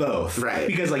 dating both. Right.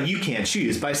 Because, like, you can't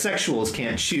choose. Bisexuals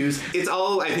can't choose. It's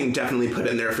all, I think, definitely put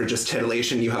in there for just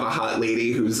titillation. You have a hot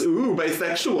lady who's,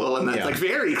 bisexual, and that's, like,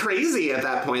 very crazy at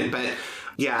that point, but...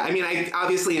 Yeah, I mean,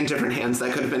 obviously in different hands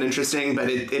that could have been interesting, but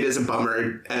it is a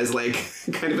bummer as, like,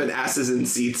 kind of an asses in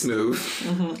seats move.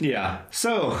 Mm-hmm. Yeah.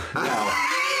 So,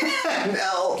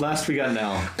 Nell. Last we got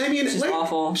Nell. I mean, she's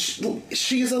awful.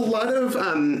 She's a lot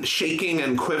of shaking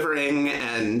and quivering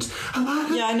and a lot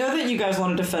of... Yeah, I know that you guys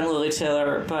want to defend Lily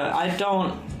Taylor, but I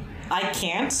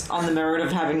can't on the merit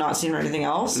of having not seen her anything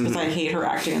else, because I hate her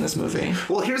acting in this movie.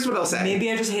 Well, here's what I'll say. Maybe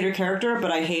I just hate her character,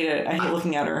 but I hate it. I hate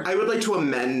looking at her. I would like to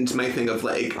amend my thing of,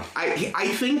 like, I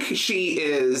think she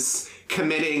is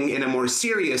committing in a more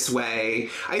serious way.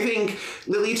 I think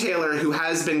Lily Taylor, who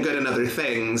has been good in other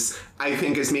things, I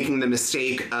think is making the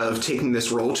mistake of taking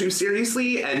this role too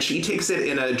seriously, and she takes it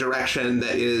in a direction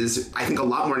that is, I think, a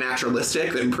lot more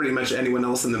naturalistic than pretty much anyone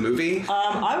else in the movie.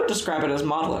 I would describe it as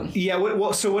modeling.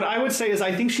 Yeah, so what I would say is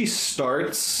I think she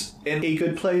starts in a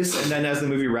good place, and then as the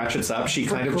movie ratchets up, she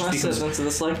kind of just becomes... into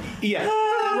this, like... Yeah,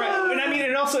 right. And I mean,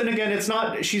 and again, it's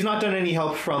not, she's not done any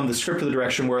help from the script or the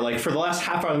direction where, like, for the last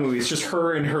half hour of the movie, it's just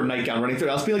her in her nightgown running through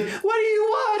the house, being like, what do you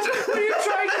want? What are you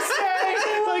trying to say?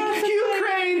 Like,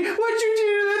 Ukraine, what'd you do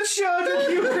to the children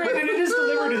of Ukraine? And it is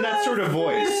delivered in that sort of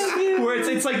voice, where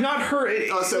it's like not her.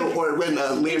 Also, or when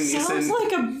Liam Neeson... sounds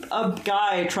like a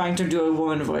guy trying to do a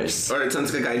woman voice. Or it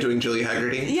sounds like a guy doing Julie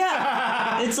Haggerty.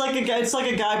 Yeah, it's like a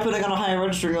guy putting on a high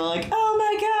register and going like, oh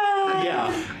my god.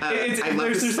 Yeah,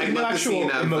 there's like no actual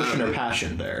emotion or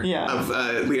passion there. Yeah, of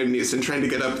Liam Neeson trying to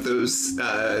get up those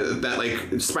that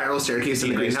like spiral staircase in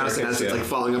the greenhouse, and as it's like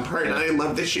falling apart. And I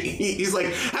love that he's like,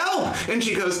 help, and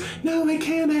she goes, no, I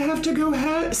can't. I have to go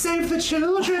save the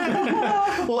children.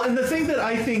 Well, and the thing that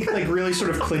I think like really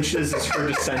sort of clinches is her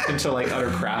descent into like utter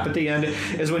crap at the end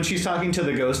is when she's talking to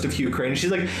the ghost of Hugh Crane. And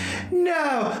she's like,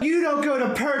 no, you don't go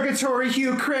to purgatory,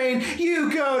 Hugh Crane.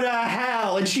 You go to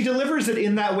hell. And she delivers it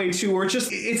in that way too, where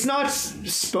it's not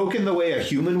spoken the way a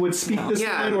human would speak this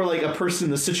way, or like a person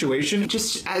in the situation.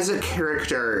 Just as a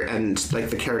character and like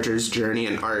the character's journey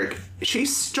and arc, she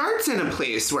starts in a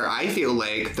place where I feel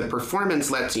like the performance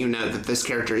lets you know that this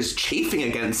character is chafing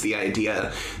against the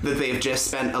idea that they've just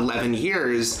spent 11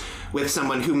 years with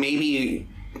someone who maybe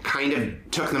kind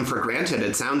of took them for granted,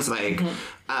 it sounds like.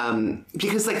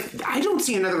 Because like I don't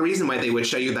see another reason why they would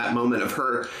show you that moment of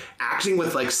her acting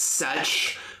with like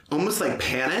such almost like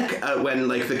panic when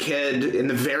like the kid in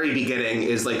the very beginning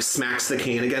is like smacks the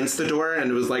cane against the door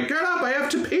and was like, get up, I have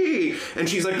to pee, and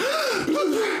she's like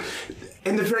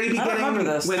in the very beginning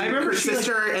when her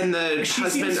sister and the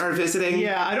husband are visiting.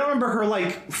 Yeah, I don't remember her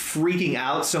like freaking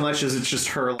out so much as it's just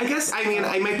her. I guess, I mean,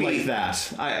 I might be like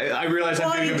that. I realize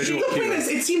I'm doing a visual cue. The point is,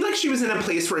 it seemed like she was in a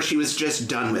place where she was just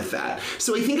done with that.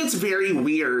 So I think it's very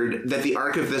weird that the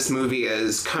arc of this movie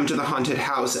is come to the haunted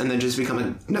house and then just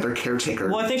become another caretaker.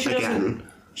 Well, I think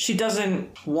she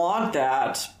doesn't want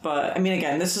that, but I mean,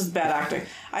 again, this is bad acting.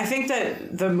 I think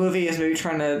that the movie is maybe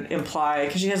trying to imply,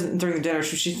 because she hasn't, during the dinner,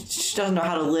 she doesn't know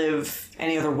how to live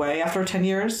any other way after 10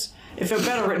 years. If it had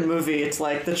been a written movie, it's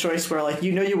like the choice where, like,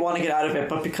 you know you want to get out of it,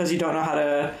 but because you don't know how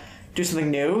to do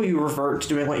something new, you revert to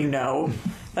doing what you know.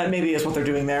 That maybe is what they're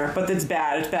doing there, but it's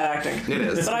bad. It's bad acting. It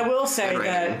is. But I will say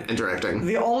that and directing.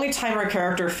 The only time her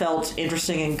character felt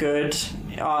interesting and good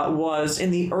was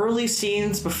in the early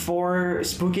scenes before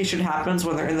spooky shit happens,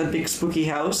 when they're in the big spooky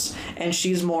house, and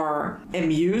she's more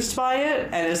amused by it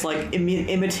and is like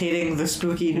imitating the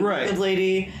spooky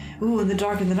lady. Ooh, in the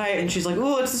dark in the night, and she's like,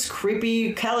 ooh, it's this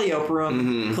creepy Calliope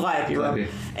room. Calliope room.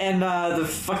 And the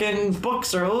fucking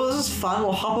books are, oh, this is fun,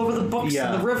 we'll hop over the books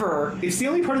in the river. It's the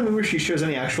only part of the movie where she shows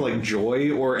any actual, like,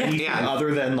 joy or anything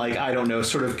other than, like, I don't know,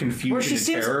 sort of confusion where she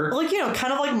seems, terror. Like, you know,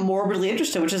 kind of, like, morbidly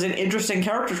interested, which is an interesting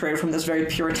character trait from this very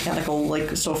puritanical,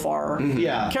 like, so far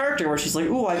character, where she's like,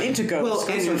 ooh, I'm into ghosts.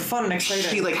 Ghosts are fun and exciting.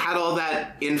 She, like, had all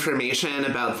that information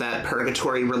about that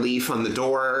purgatory relief on the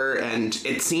door, and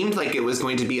it seemed like it was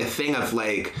going to be a thing of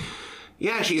like,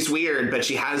 yeah, she's weird, but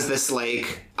she has this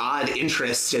like odd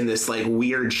interest in this like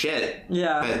weird shit.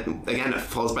 Yeah. But again, it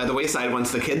falls by the wayside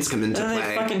once the kids come into play. And then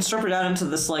they fucking strip her down into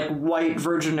this like white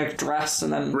virginic dress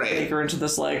and then make her into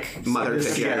this like mother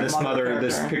figure. Yeah,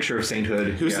 this picture of sainthood.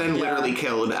 Who's then literally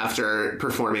killed after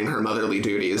performing her motherly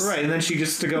duties. Right, and then she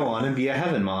gets to go on and be a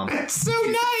heaven mom. That's so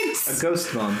nuts! A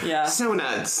ghost mom. Yeah. So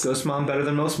nuts. Ghost mom better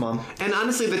than most mom. And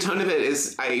honestly, the tone of it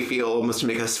is, I feel, almost to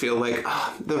make us feel like,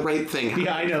 oh, the right thing happened.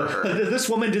 Yeah, I know. For her. This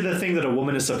woman did the thing that a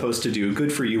woman is supposed to do.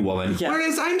 Good for you, woman. Yeah.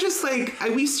 Whereas I'm just like,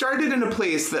 we started in a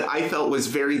place that I felt was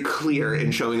very clear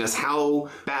in showing us how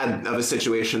bad of a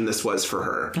situation this was for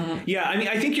her. Mm-hmm. Yeah, I mean,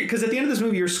 I think because at the end of this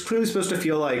movie, you're clearly supposed to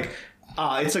feel like,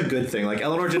 it's a good thing. Like,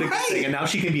 Eleanor did a good thing, and now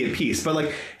she can be at peace. But,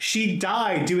 like, she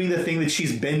died doing the thing that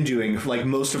she's been doing for, like,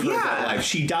 most of her adult life.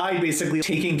 She died basically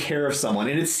taking care of someone.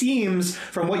 And it seems,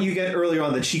 from what you get earlier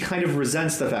on, that she kind of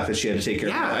resents the fact that she had to take care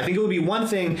of her. I think it would be one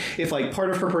thing if, like, part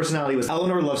of her personality was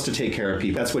Eleanor loves to take care of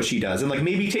people. That's what she does. And, like,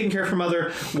 maybe taking care of her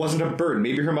mother wasn't a burden.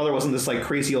 Maybe her mother wasn't this, like,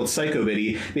 crazy old psycho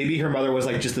biddy. Maybe her mother was,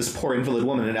 like, just this poor invalid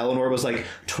woman. And Eleanor was, like,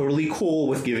 totally cool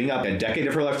with giving up a decade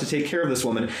of her life to take care of this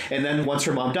woman. And then once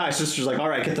her mom dies, just sister's like, all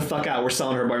right, get the fuck out. We're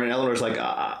selling her apartment. And Eleanor's like,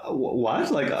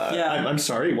 what? Like, I'm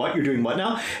sorry, what? You're doing what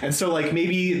now? And so, like,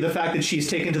 maybe the fact that she's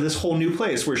taken to this whole new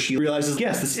place where she realizes,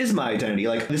 yes, this is my identity.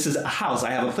 Like, this is a house.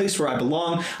 I have a place where I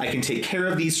belong. I can take care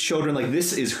of these children. Like,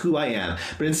 this is who I am.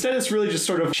 But instead, it's really just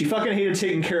sort of, she fucking hated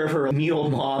taking care of her mean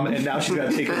old mom, and now she's got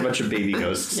to take care of a bunch of baby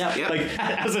ghosts. Yep. Like,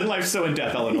 as in life, so in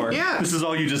death, Eleanor. Yeah. This is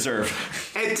all you deserve.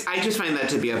 I just find that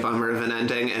to be a bummer of an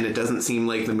ending, and it doesn't seem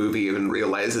like the movie even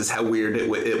realizes how weird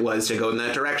it was to go in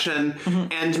that direction,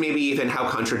 and maybe even how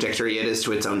contradictory it is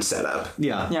to its own setup.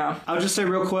 Yeah. I'll just say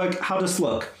real quick, how does this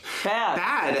look?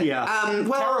 Bad. Yeah.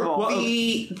 Terrible.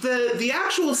 The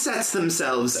actual sets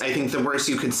themselves, I think the worst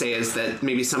you could say is that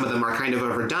maybe some of them are kind of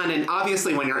overdone, and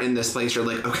obviously when you're in this place, you're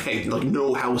like, okay, like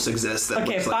no house exists that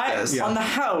looks like this. On the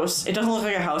house, it doesn't look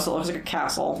like a house, it looks like a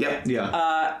castle. Yep.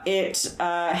 Yeah. It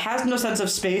has no sense of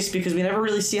space because we never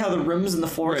really see how the rooms and the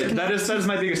floors connect. That is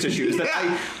my biggest issue. Is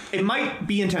that it might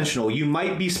be intentional. You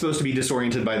might be supposed to be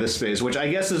disoriented by this space, which I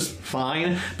guess is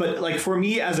fine. But like for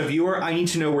me as a viewer, I need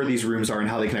to know where these rooms are and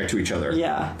how they connect to each other.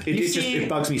 Yeah. It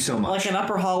bugs me so much. Like an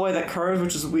upper hallway that curves,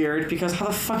 which is weird because how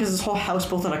the fuck is this whole house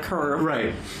built in a curve?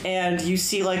 Right. And you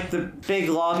see like the big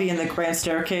lobby and the grand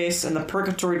staircase and the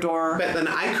purgatory door. But then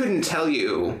I couldn't tell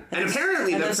you. And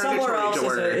apparently the purgatory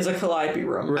door is a calliope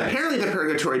room. Right. Apparently the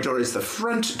purgatory door is the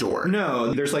front door.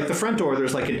 No, there's like the front door,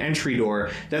 there's like an entry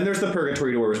door, then there's the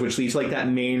purgatory doors, which leads to like that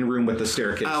main room with the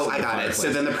staircase. Oh, I got it.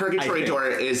 So then the purgatory door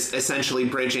is essentially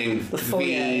bridging the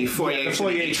foyer to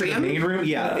the atrium. Main room.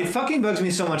 Yeah. It fucking bugs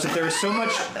me so much that there's so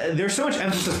much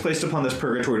emphasis placed upon this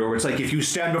purgatory door where it's like if you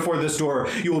stand before this door,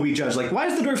 you will be judged. Like, why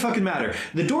does the door fucking matter?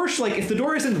 The door like if the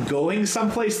door isn't going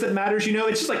someplace that matters, you know,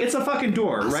 it's just like it's a fucking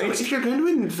door, right? So if you're going to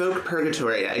invoke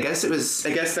purgatory, I guess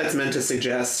that's meant to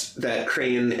suggest that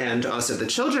Crane and also the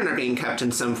children are being kept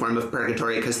in some form of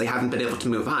purgatory because they haven't been able to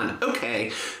move on.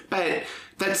 Okay, but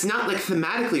that's not like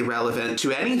thematically relevant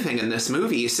to anything in this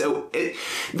movie. So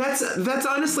that's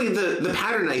honestly the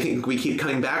pattern I think we keep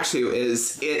coming back to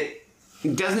is it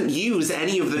doesn't use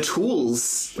any of the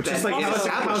tools. Which is like,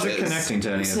 how's it connecting to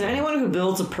any of it? Anyone who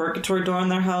builds a purgatory door in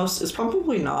their house is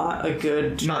probably not a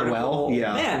good man, right?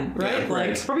 Yeah, like,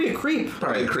 it's probably a creep.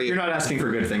 Probably a creep. You're not asking for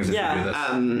good things if you do this.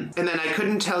 And then I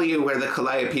couldn't tell you where the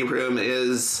Calliope room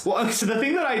is. Well, so the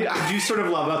thing that I do sort of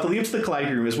love about the leap to the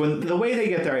Calliope room is when the way they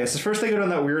get there, I guess, is first they go down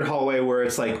that weird hallway where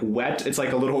it's like wet. It's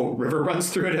like a little river runs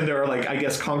through it and there are like, I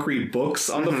guess, concrete books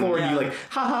on the floor and you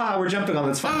like, we're jumping on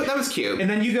this. Fun. Oh, that was cute. And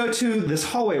then you go to this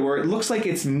hallway where it looks like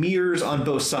it's mirrors on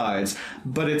both sides,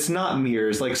 but it's not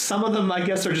mirrors. Like some of them, I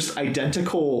guess, are just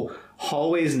identical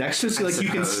hallways next to it, so like you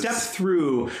can step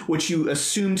through what you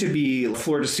assume to be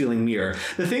floor to ceiling mirror.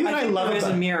 The thing that I love there is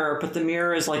a mirror, but the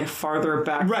mirror is like farther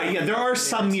back. Right, yeah, there are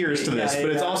some mirrors to this,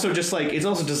 but it's also just like it's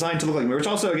also designed to look like a mirror, which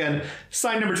also again,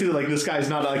 sign number 2 that like this guy's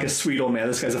not like a sweet old man,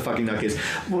 this guy's a fucking nutcase.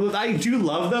 What I do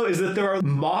love though is that there are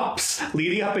mops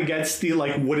leading up against the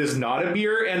like what is not a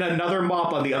mirror and another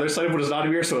mop on the other side of what is not a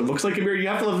mirror, so it looks like a mirror. You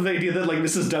have to love the idea that like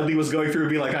Mrs. Dudley was going through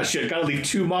and be like, oh shit, gotta leave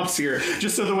 2 mops here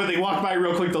just so that when they walk by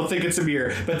real quick they'll think it's a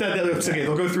mirror. But then it's okay,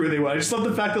 they'll go through and they will. I just love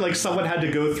the fact that like someone had to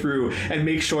go through and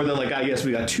make sure that like, yes,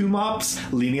 we got 2 mops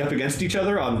leaning up against each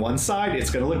other on one side.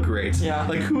 It's gonna look great. Yeah.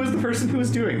 Like who is the person who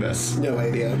is doing this? No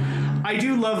idea. I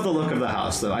do love the look of the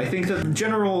house though. I think that the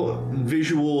general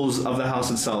visuals of the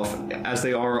house itself, as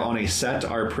they are on a set,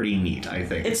 are pretty neat, I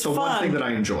think. It's the fun, one thing that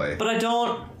I enjoy. But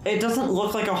it doesn't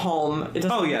look like a home. It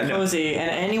doesn't look cozy.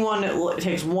 And anyone that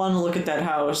takes one look at that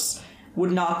house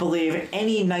would not believe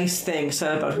any nice thing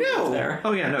said about who lived there.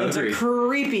 Oh yeah, no, it's agreed. a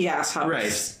creepy ass house. Right.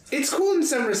 It's cool in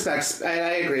some respects. I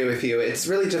agree with you. It's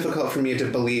really difficult for me to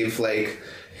believe, like,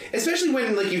 especially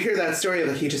when like you hear that story of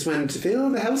like he just went to fill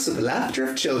the house with the laughter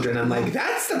of children. I'm like,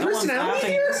 that's the personality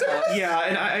here. Yeah,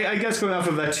 and I guess going off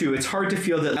of that too, it's hard to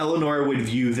feel that Eleanor would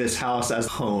view this house as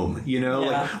home. You know,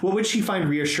 like what would she find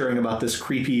reassuring about this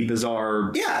creepy,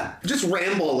 bizarre? Yeah, just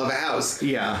ramble of a house.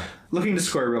 Yeah. Looking to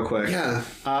score real quick. Yeah.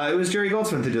 It was Jerry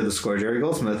Goldsmith who did the score. Jerry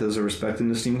Goldsmith is a respected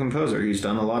and esteemed composer. He's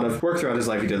done a lot of work throughout his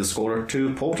life. He did the score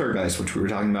to Poltergeist, which we were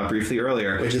talking about briefly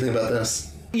earlier. What did you think about this?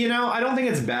 You know, I don't think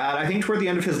it's bad. I think toward the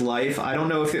end of his life, I don't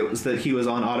know if it was that he was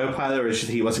on autopilot or it's just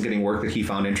that he wasn't getting work that he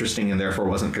found interesting and therefore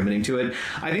wasn't committing to it.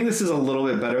 I think this is a little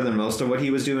bit better than most of what he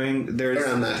was doing. There's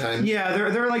around that time. Yeah,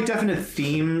 there are like definite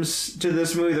themes to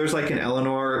this movie. There's like an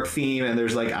Eleanor theme and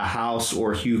there's like a House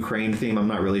or Hugh Crane theme. I'm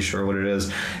not really sure what it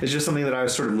is. It's just something that I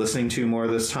was sort of listening to more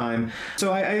this time.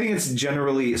 So I think it's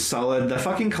generally solid. The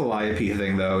fucking Calliope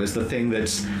thing, though, is the thing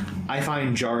that I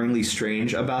find jarringly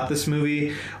strange about this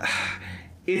movie.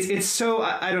 it's so,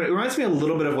 I don't know, it reminds me a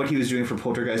little bit of what he was doing for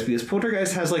Poltergeist, because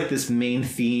Poltergeist has like this main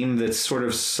theme that's sort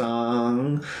of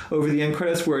sung over the end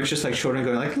credits where it's just like children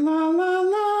going like la la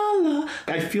la la.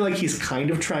 I feel like he's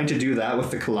kind of trying to do that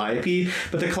with the Calliope,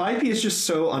 but the Calliope is just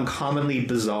so uncommonly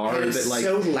bizarre it's that like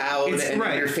so loud and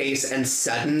right. in your face and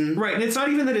sudden. Right, and it's not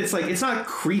even that it's like, it's not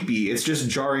creepy, it's just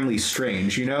jarringly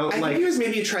strange, you know? I think he was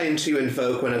maybe trying to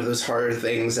invoke one of those horror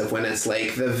things of when it's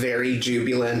like the very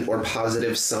jubilant or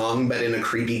positive song, but in a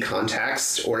creepy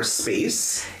context or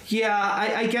space. Yeah,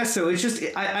 I guess so. It's just,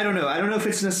 I don't know. I don't know if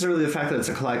it's necessarily the fact that it's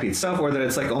a Calliope itself or that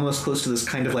it's like almost close to this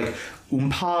kind of like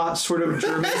oompa sort of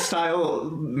German style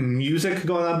music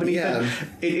going on beneath it.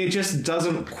 It just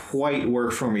doesn't quite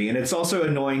work for me. And it's also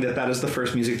annoying that is the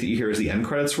first music that you hear as the end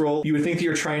credits roll. You would think that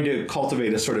you're trying to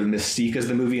cultivate a sort of mystique as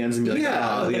the movie ends and be like,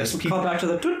 yes, people... Call back to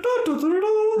the...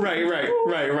 Right.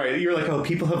 You're like, oh,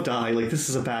 people have died. Like, this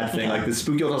is a bad thing. Like, the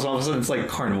spooky old house, all of a sudden it's like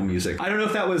carnival music. I don't know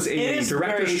if that was a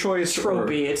director's choice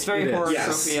tropey. It's very horror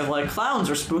tropey of like clowns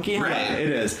are spooky. Right, it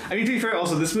is. I mean, to be fair,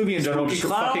 also, this movie in general just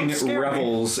fucking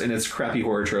revels in its crappy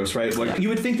horror tropes, right? Like, you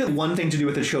would think that one thing to do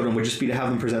with the children would just be to have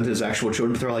them presented as actual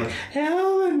children, but they're like,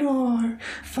 Eleanor,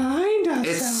 find us.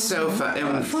 It's so fun.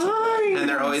 And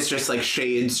they're always just like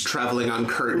shades traveling on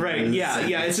curtains. Right,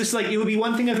 yeah. It's just like, it would be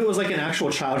one thing if it was like an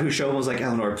actual child who showed and was like,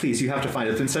 Eleanor, please, you have to find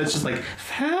it. Instead, it's just like,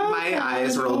 my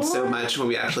eyes rolled so much when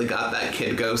we actually got that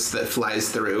kid ghost that flies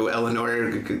through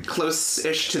Eleanor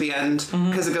close-ish to the end,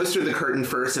 because it goes through the curtain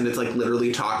first and it's like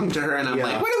literally talking to her, and I'm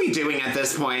like, what are we doing at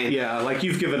this point? Yeah, like,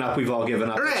 you've given up, we've all given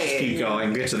up. Right. Let's just keep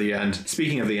going, get to the end.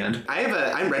 Speaking of the end.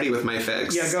 I'm ready with my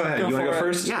fix. Yeah, go ahead. You want to go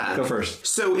first? Yeah. Go first.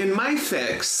 So in my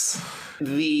fix,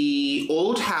 the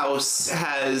old house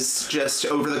has just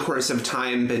over the course of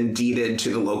time been deeded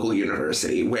to the local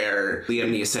university, where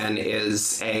Liam Neeson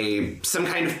is some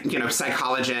kind of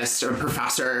psychologist or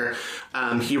professor.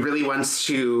 He really wants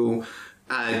to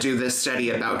do this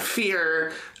study about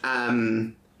fear.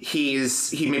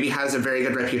 He maybe has a very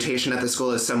good reputation at the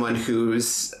school as someone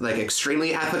who's like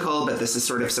extremely ethical, but this is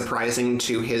sort of surprising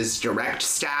to his direct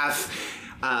staff.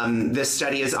 This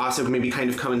study is also maybe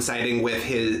kind of coinciding with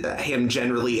him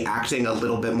generally acting a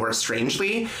little bit more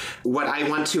strangely. What I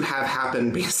want to have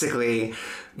happen, basically,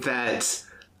 that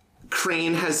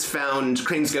Crane's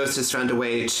ghost has found a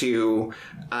way to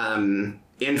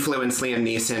influence Liam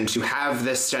Neeson to have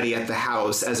this study at the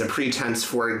house as a pretense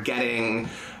for getting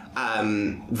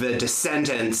the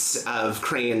descendants of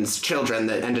Crane's children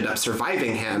that ended up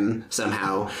surviving him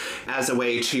somehow as a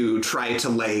way to try to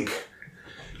like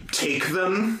take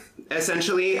them,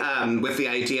 essentially, with the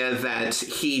idea that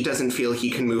he doesn't feel he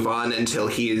can move on until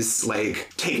he's like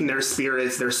taken their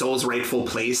spirits, their soul's rightful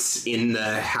place in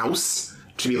the house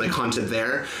to be like haunted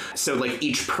there. So like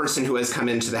each person who has come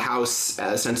into the house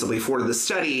ostensibly for the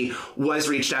study was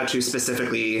reached out to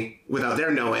specifically without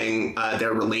their knowing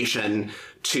their relation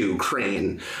to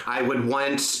Crane. I would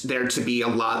want there to be a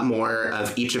lot more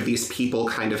of each of these people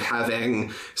kind of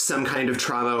having some kind of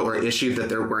trauma or issue that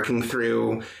they're working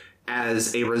through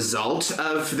as a result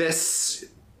of this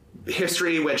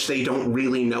history, which they don't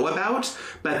really know about,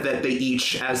 but that they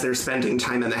each, as they're spending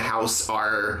time in the house,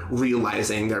 are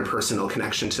realizing their personal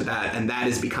connection to that, and that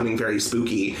is becoming very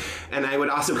spooky. And I would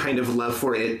also kind of love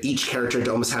for each character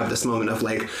to almost have this moment of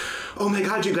like, oh my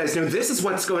god, you guys know this is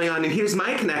what's going on, and here's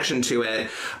my connection to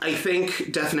it. I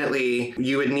think definitely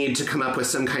you would need to come up with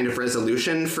some kind of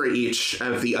resolution for each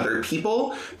of the other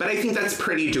people, but I think that's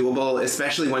pretty doable,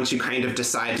 especially once you kind of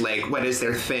decide like what is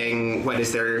their thing, what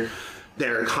is their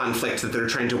conflict that they're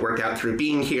trying to work out through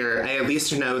being here. I at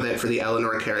least know that for the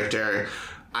Eleanor character,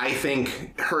 I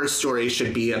think her story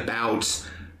should be about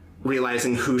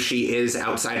realizing who she is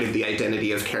outside of the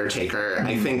identity of caretaker.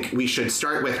 I think we should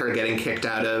start with her getting kicked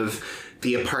out of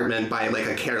the apartment by like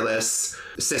a careless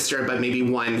sister, but maybe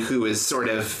one who is sort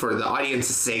of, for the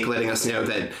audience's sake, letting us know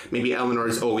that maybe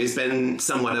Eleanor's always been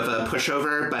somewhat of a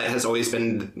pushover, but has always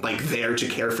been like there to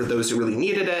care for those who really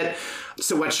needed it.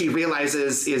 So what she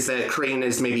realizes is that Crane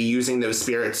is maybe using those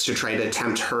spirits to try to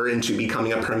tempt her into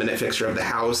becoming a permanent fixture of the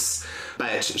house,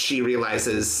 but she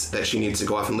realizes that she needs to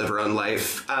go off and live her own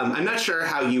life. I'm not sure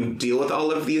how you deal with all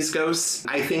of these ghosts.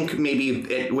 I think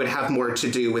maybe it would have more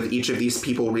to do with each of these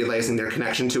people realizing their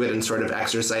connection to it and sort of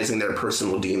exercising their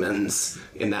personal demons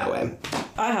in that way.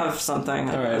 I have something.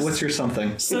 All right, what's your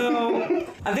something? So,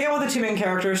 I think I want the two main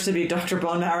characters to be Dr.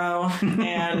 Bone Marrow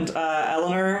and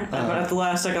Eleanor, but at the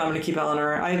last second I'm going to keep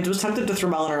Eleanor. I was tempted to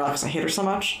throw Eleanor out because I hate her so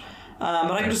much.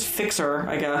 But I can just fix her,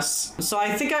 I guess. So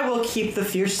I think I will keep the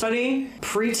fear study.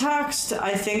 Pretext,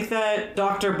 I think that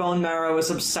Dr. Bone Marrow is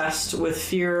obsessed with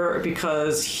fear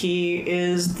because he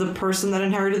is the person that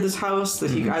inherited this house,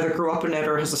 that he either grew up in it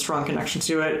or has a strong connection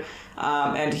to it.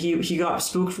 And he got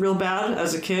spooked real bad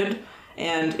as a kid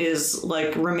and is,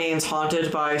 like, remains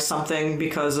haunted by something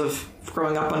because of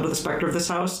growing up under the specter of this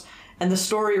house. And the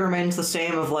story remains the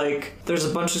same of, like, there's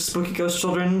a bunch of spooky ghost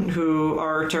children who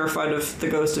are terrified of the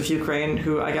ghost of Hugh Crane,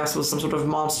 who I guess was some sort of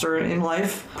monster in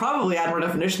life. Probably add more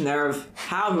definition there of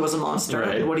how he was a monster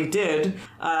and what he did.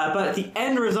 But the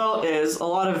end result is a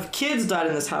lot of kids died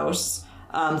in this house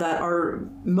that are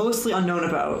mostly unknown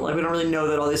about. Like, we don't really know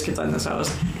that all these kids died in this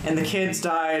house. And the kids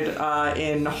died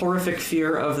in horrific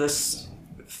fear of this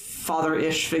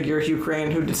father-ish figure, Hugh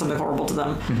Crane, who did something horrible to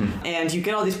them. And you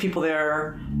get all these people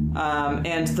there,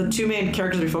 and the two main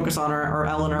characters we focus on are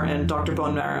Eleanor and Dr.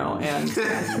 Bone Marrow. And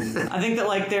I think that,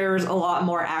 like, there's a lot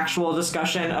more actual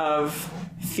discussion of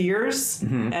fears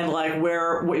and, like,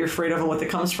 what you're afraid of and what it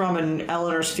comes from. And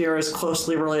Eleanor's fear is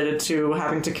closely related to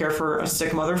having to care for a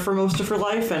sick mother for most of her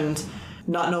life and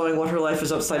not knowing what her life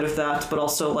is outside of that, but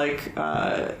also, like,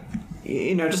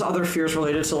 just other fears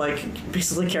related to, like,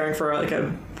 basically caring for, like,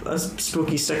 a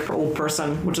spooky, sick old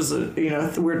person, which is,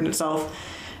 weird in itself.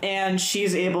 And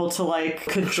she's able to, like,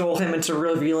 cajole him into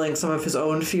revealing some of his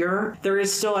own fear. There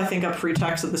is still, I think, a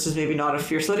pretext that this is maybe not a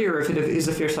fear study, or if it is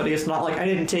a fear study, it's not like, I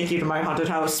didn't take you to my haunted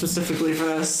house specifically for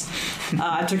this.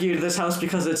 I took you to this house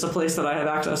because it's a place that I have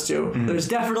access to. There's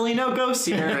definitely no ghosts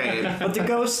here. Right. But the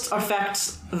ghosts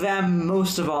affect them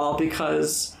most of all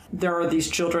because there are these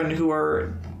children who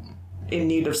are in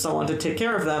need of someone to take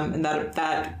care of them, and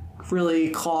that really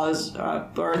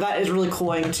that is really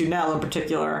cloying to Nell in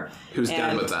particular. Who's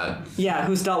done with that. Yeah,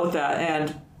 who's dealt with that.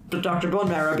 And Dr. Bone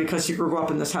Marrow, because he grew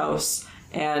up in this house,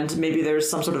 and maybe there's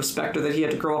some sort of specter that he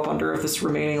had to grow up under of this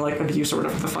remaining, like, abuse or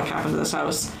whatever the fuck happened to this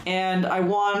house. And I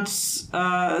want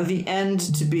the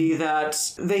end to be that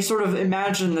they sort of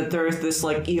imagine that there's this,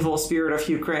 like, evil spirit of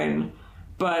Hugh Crane,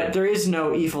 but there is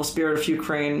no evil spirit of Hugh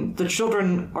Crane. The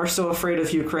children are so afraid of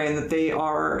Hugh Crane that they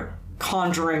are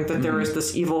conjuring that there is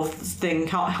this evil thing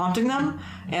haunting them,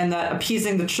 and that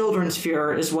appeasing the children's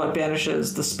fear is what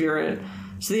banishes the spirit.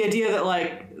 So the idea that,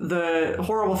 like, the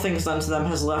horrible things done to them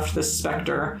has left this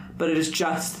specter, but it is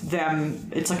just them.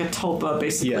 It's like a tulpa,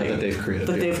 basically. Yeah, that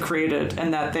they've created.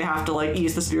 And that they have to, like,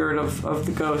 ease the spirit of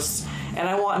the ghosts. And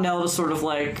I want Nell to sort of,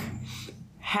 like,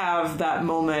 have that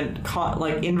moment,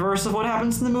 like, inverse of what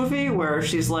happens in the movie, where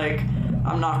she's like,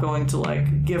 I'm not going to,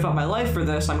 like, give up my life for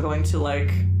this. I'm going to,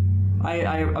 like,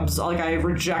 I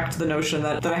reject the notion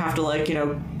that I have to, like,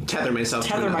 tether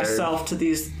myself to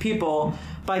these people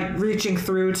by reaching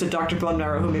through to Dr. Bone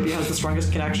Marrow, who maybe has the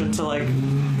strongest connection to, like,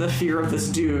 the fear of this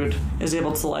dude, is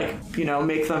able to, like,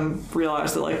 make them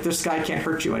realize that, like, this guy can't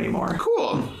hurt you anymore.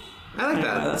 Cool. I like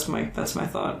that. That's my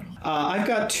thought. I've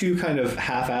got two kind of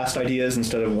half-assed ideas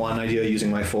instead of one idea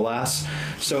using my full ass.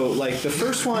 So, like, the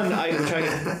first one, which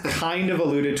I kind of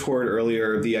alluded toward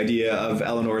earlier, the idea of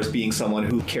Eleanor as being someone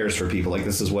who cares for people. Like,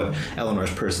 this is what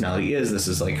Eleanor's personality is. This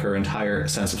is, like, her entire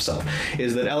sense of self.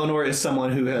 Is that Eleanor is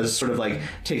someone who has sort of, like,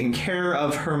 taken care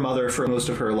of her mother for most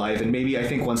of her life. And maybe, I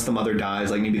think, once the mother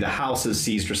dies, like, maybe the house is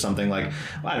seized or something, like,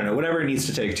 I don't know, whatever it needs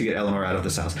to take to get Eleanor out of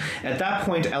this house. At that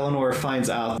point, Eleanor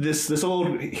finds out this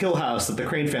old hill house that the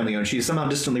Crane family owned. She's somehow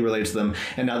distantly related to them,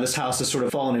 and now this house has sort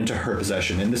of fallen into her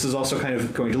possession. And this is also kind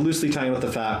of going to loosely tie in with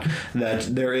the fact that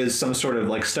there is some sort of,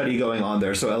 like, study going on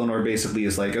there. So Eleanor basically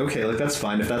is like, okay, like, that's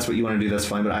fine. If that's what you want to do, that's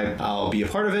fine, but I'll be a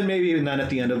part of it maybe, and then at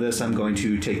the end of this, I'm going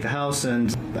to take the house,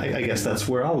 and I guess that's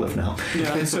where I'll live now.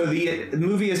 Yeah. And so the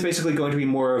movie is basically going to be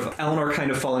more of Eleanor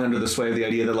kind of falling under the sway of the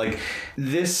idea that, like,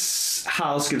 this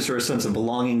house gives her a sense of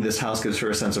belonging. This house gives her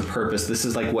a sense of purpose. This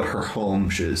is, like, what her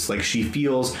home is. Like, she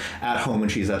feels at home when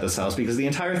she's at this house, because the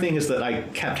entire thing is that I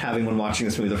kept having when watching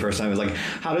this movie the first time was like,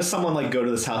 how does someone, like, go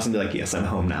to this house and be like, yes, I'm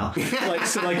home now? Like,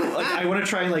 so, like I want to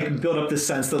try and, like, build up this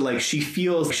sense that, like, she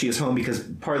feels she is home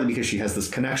partly because she has this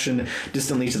connection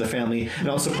distantly to the family, and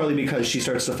also partly because she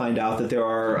starts to find out that there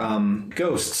are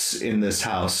ghosts in this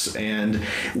house. And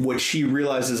what she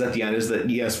realizes at the end is that,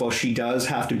 yes, while she does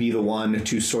have to be the one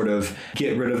to sort of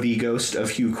get rid of the ghost of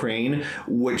Hugh Crane,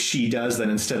 what she does then,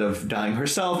 instead of dying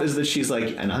herself, is that she's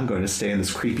like, and I'm going to stay in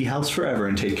this creepy house forever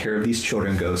and take care of these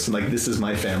children ghosts, and, like, this is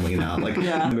my family now. Like,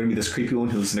 yeah. I'm going to be this creepy one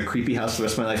who lives in a creepy house for the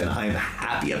rest of my life, and I am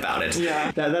happy about it.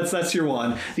 Yeah. That's your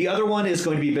one. The other one is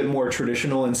going to be a bit more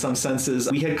traditional in some senses.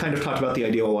 We had kind of talked about the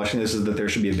idea while watching this is that there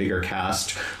should be a bigger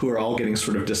cast who are all getting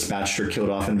sort of dispatched or killed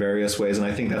off in various ways, and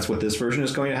I think that's what this version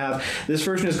is going to have. This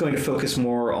version is going to focus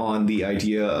more on the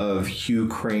idea of Hugh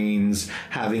Crane Crane's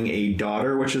having a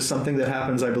daughter, which is something that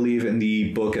happens, I believe, in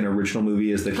the book and original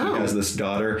movie, is that he has this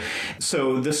daughter.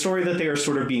 So the story that they are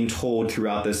sort of being told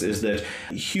throughout this is that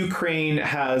Hugh Crane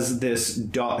has this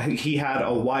he had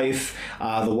a wife.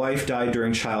 The wife died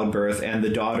during childbirth, and the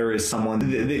daughter is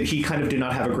someone that he kind of did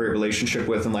not have a great relationship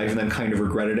with in life, and then kind of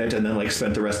regretted it, and then like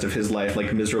spent the rest of his life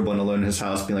like miserable and alone in his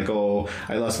house, being like, oh,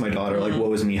 I lost my daughter, like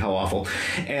woe is me, how awful.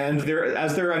 And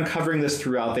as they're uncovering this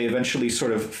throughout, they eventually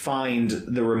sort of find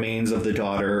the remains of the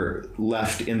daughter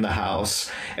left in the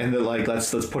house, and they're like,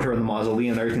 let's put her in the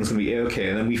mausoleum, everything's gonna be okay.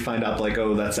 And then we find out like,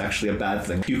 oh, that's actually a bad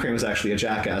thing. Hugh Crane was actually a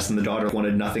jackass, and the daughter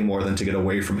wanted nothing more than to get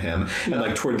away from him. And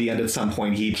like toward the end, at some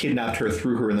point, he kidnapped her,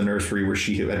 threw her in the nursery where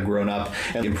she had grown up,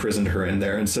 and imprisoned her in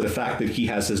there. And so the fact that he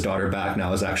has his daughter back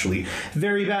now is actually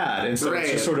very bad. And so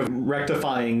it's just sort of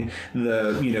rectifying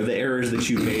the errors that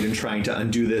you've made and trying to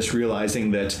undo this,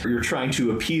 realizing that you're trying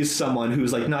to appease someone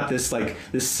who's like not this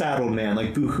sad old man,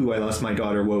 like boo-hoo, I lost my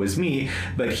daughter, woe is me,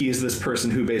 but he is this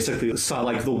person who basically saw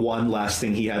like the one last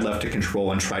thing he had left to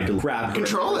control and tried to grab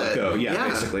control her and it. go. Yeah,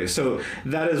 basically. So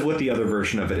that is what the other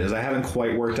version of it is. I haven't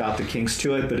quite worked out the kinks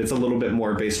to it, but it's a little bit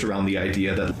more based around the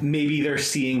idea that maybe they're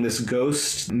seeing this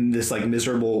ghost, this like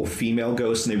miserable female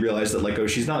ghost, and they realize that like, oh,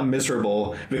 she's not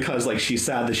miserable because like she's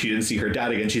sad that she didn't see her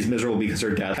dad again. She's miserable because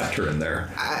her dad kept her in there.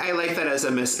 I like that as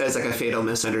like a fatal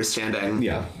misunderstanding.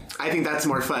 Yeah. I think that's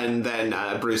more fun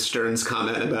than Bruce Stern's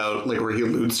comment about like where he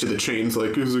alludes to the chains,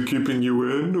 like, is it keeping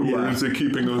you in or is it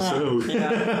keeping us out?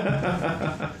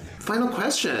 Yeah. Final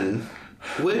question.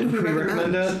 Would we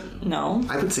recommend it? No.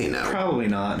 I would say no. Probably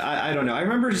not. I don't know. I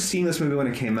remember seeing this movie when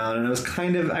it came out, and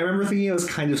I remember thinking it was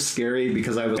kind of scary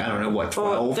because I was, I don't know, what,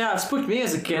 12? Yeah, it spooked me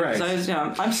as a kid. Right.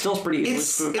 I'm still pretty easily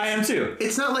spooked. I am too.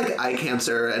 It's not like eye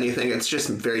cancer or anything. It's just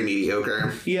very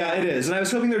mediocre. Yeah, it is. And I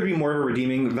was hoping there'd be more of a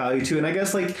redeeming value to it. And I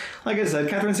guess, like I said,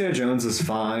 Catherine Zeta-Jones is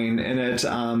fine,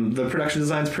 and the production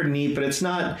design's pretty neat, but it's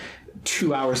not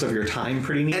 2 hours of your time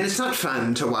pretty neat. And it's not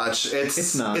fun to watch.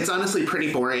 It's not. It's honestly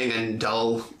pretty boring and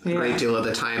dull a great deal of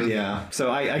the time. Yeah. So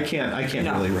I can't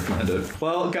really recommend it.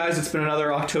 Well, guys, it's been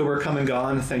another October come and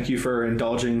gone. Thank you for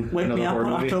indulging another horror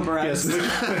movie. October ends.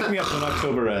 Yes, wake me up when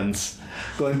October ends.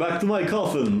 Going back to my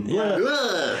coffin. Yeah.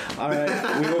 All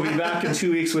right. We will be back in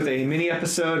 2 weeks with a mini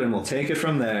episode, and we'll take it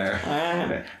from there. All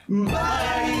right.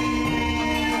 Bye.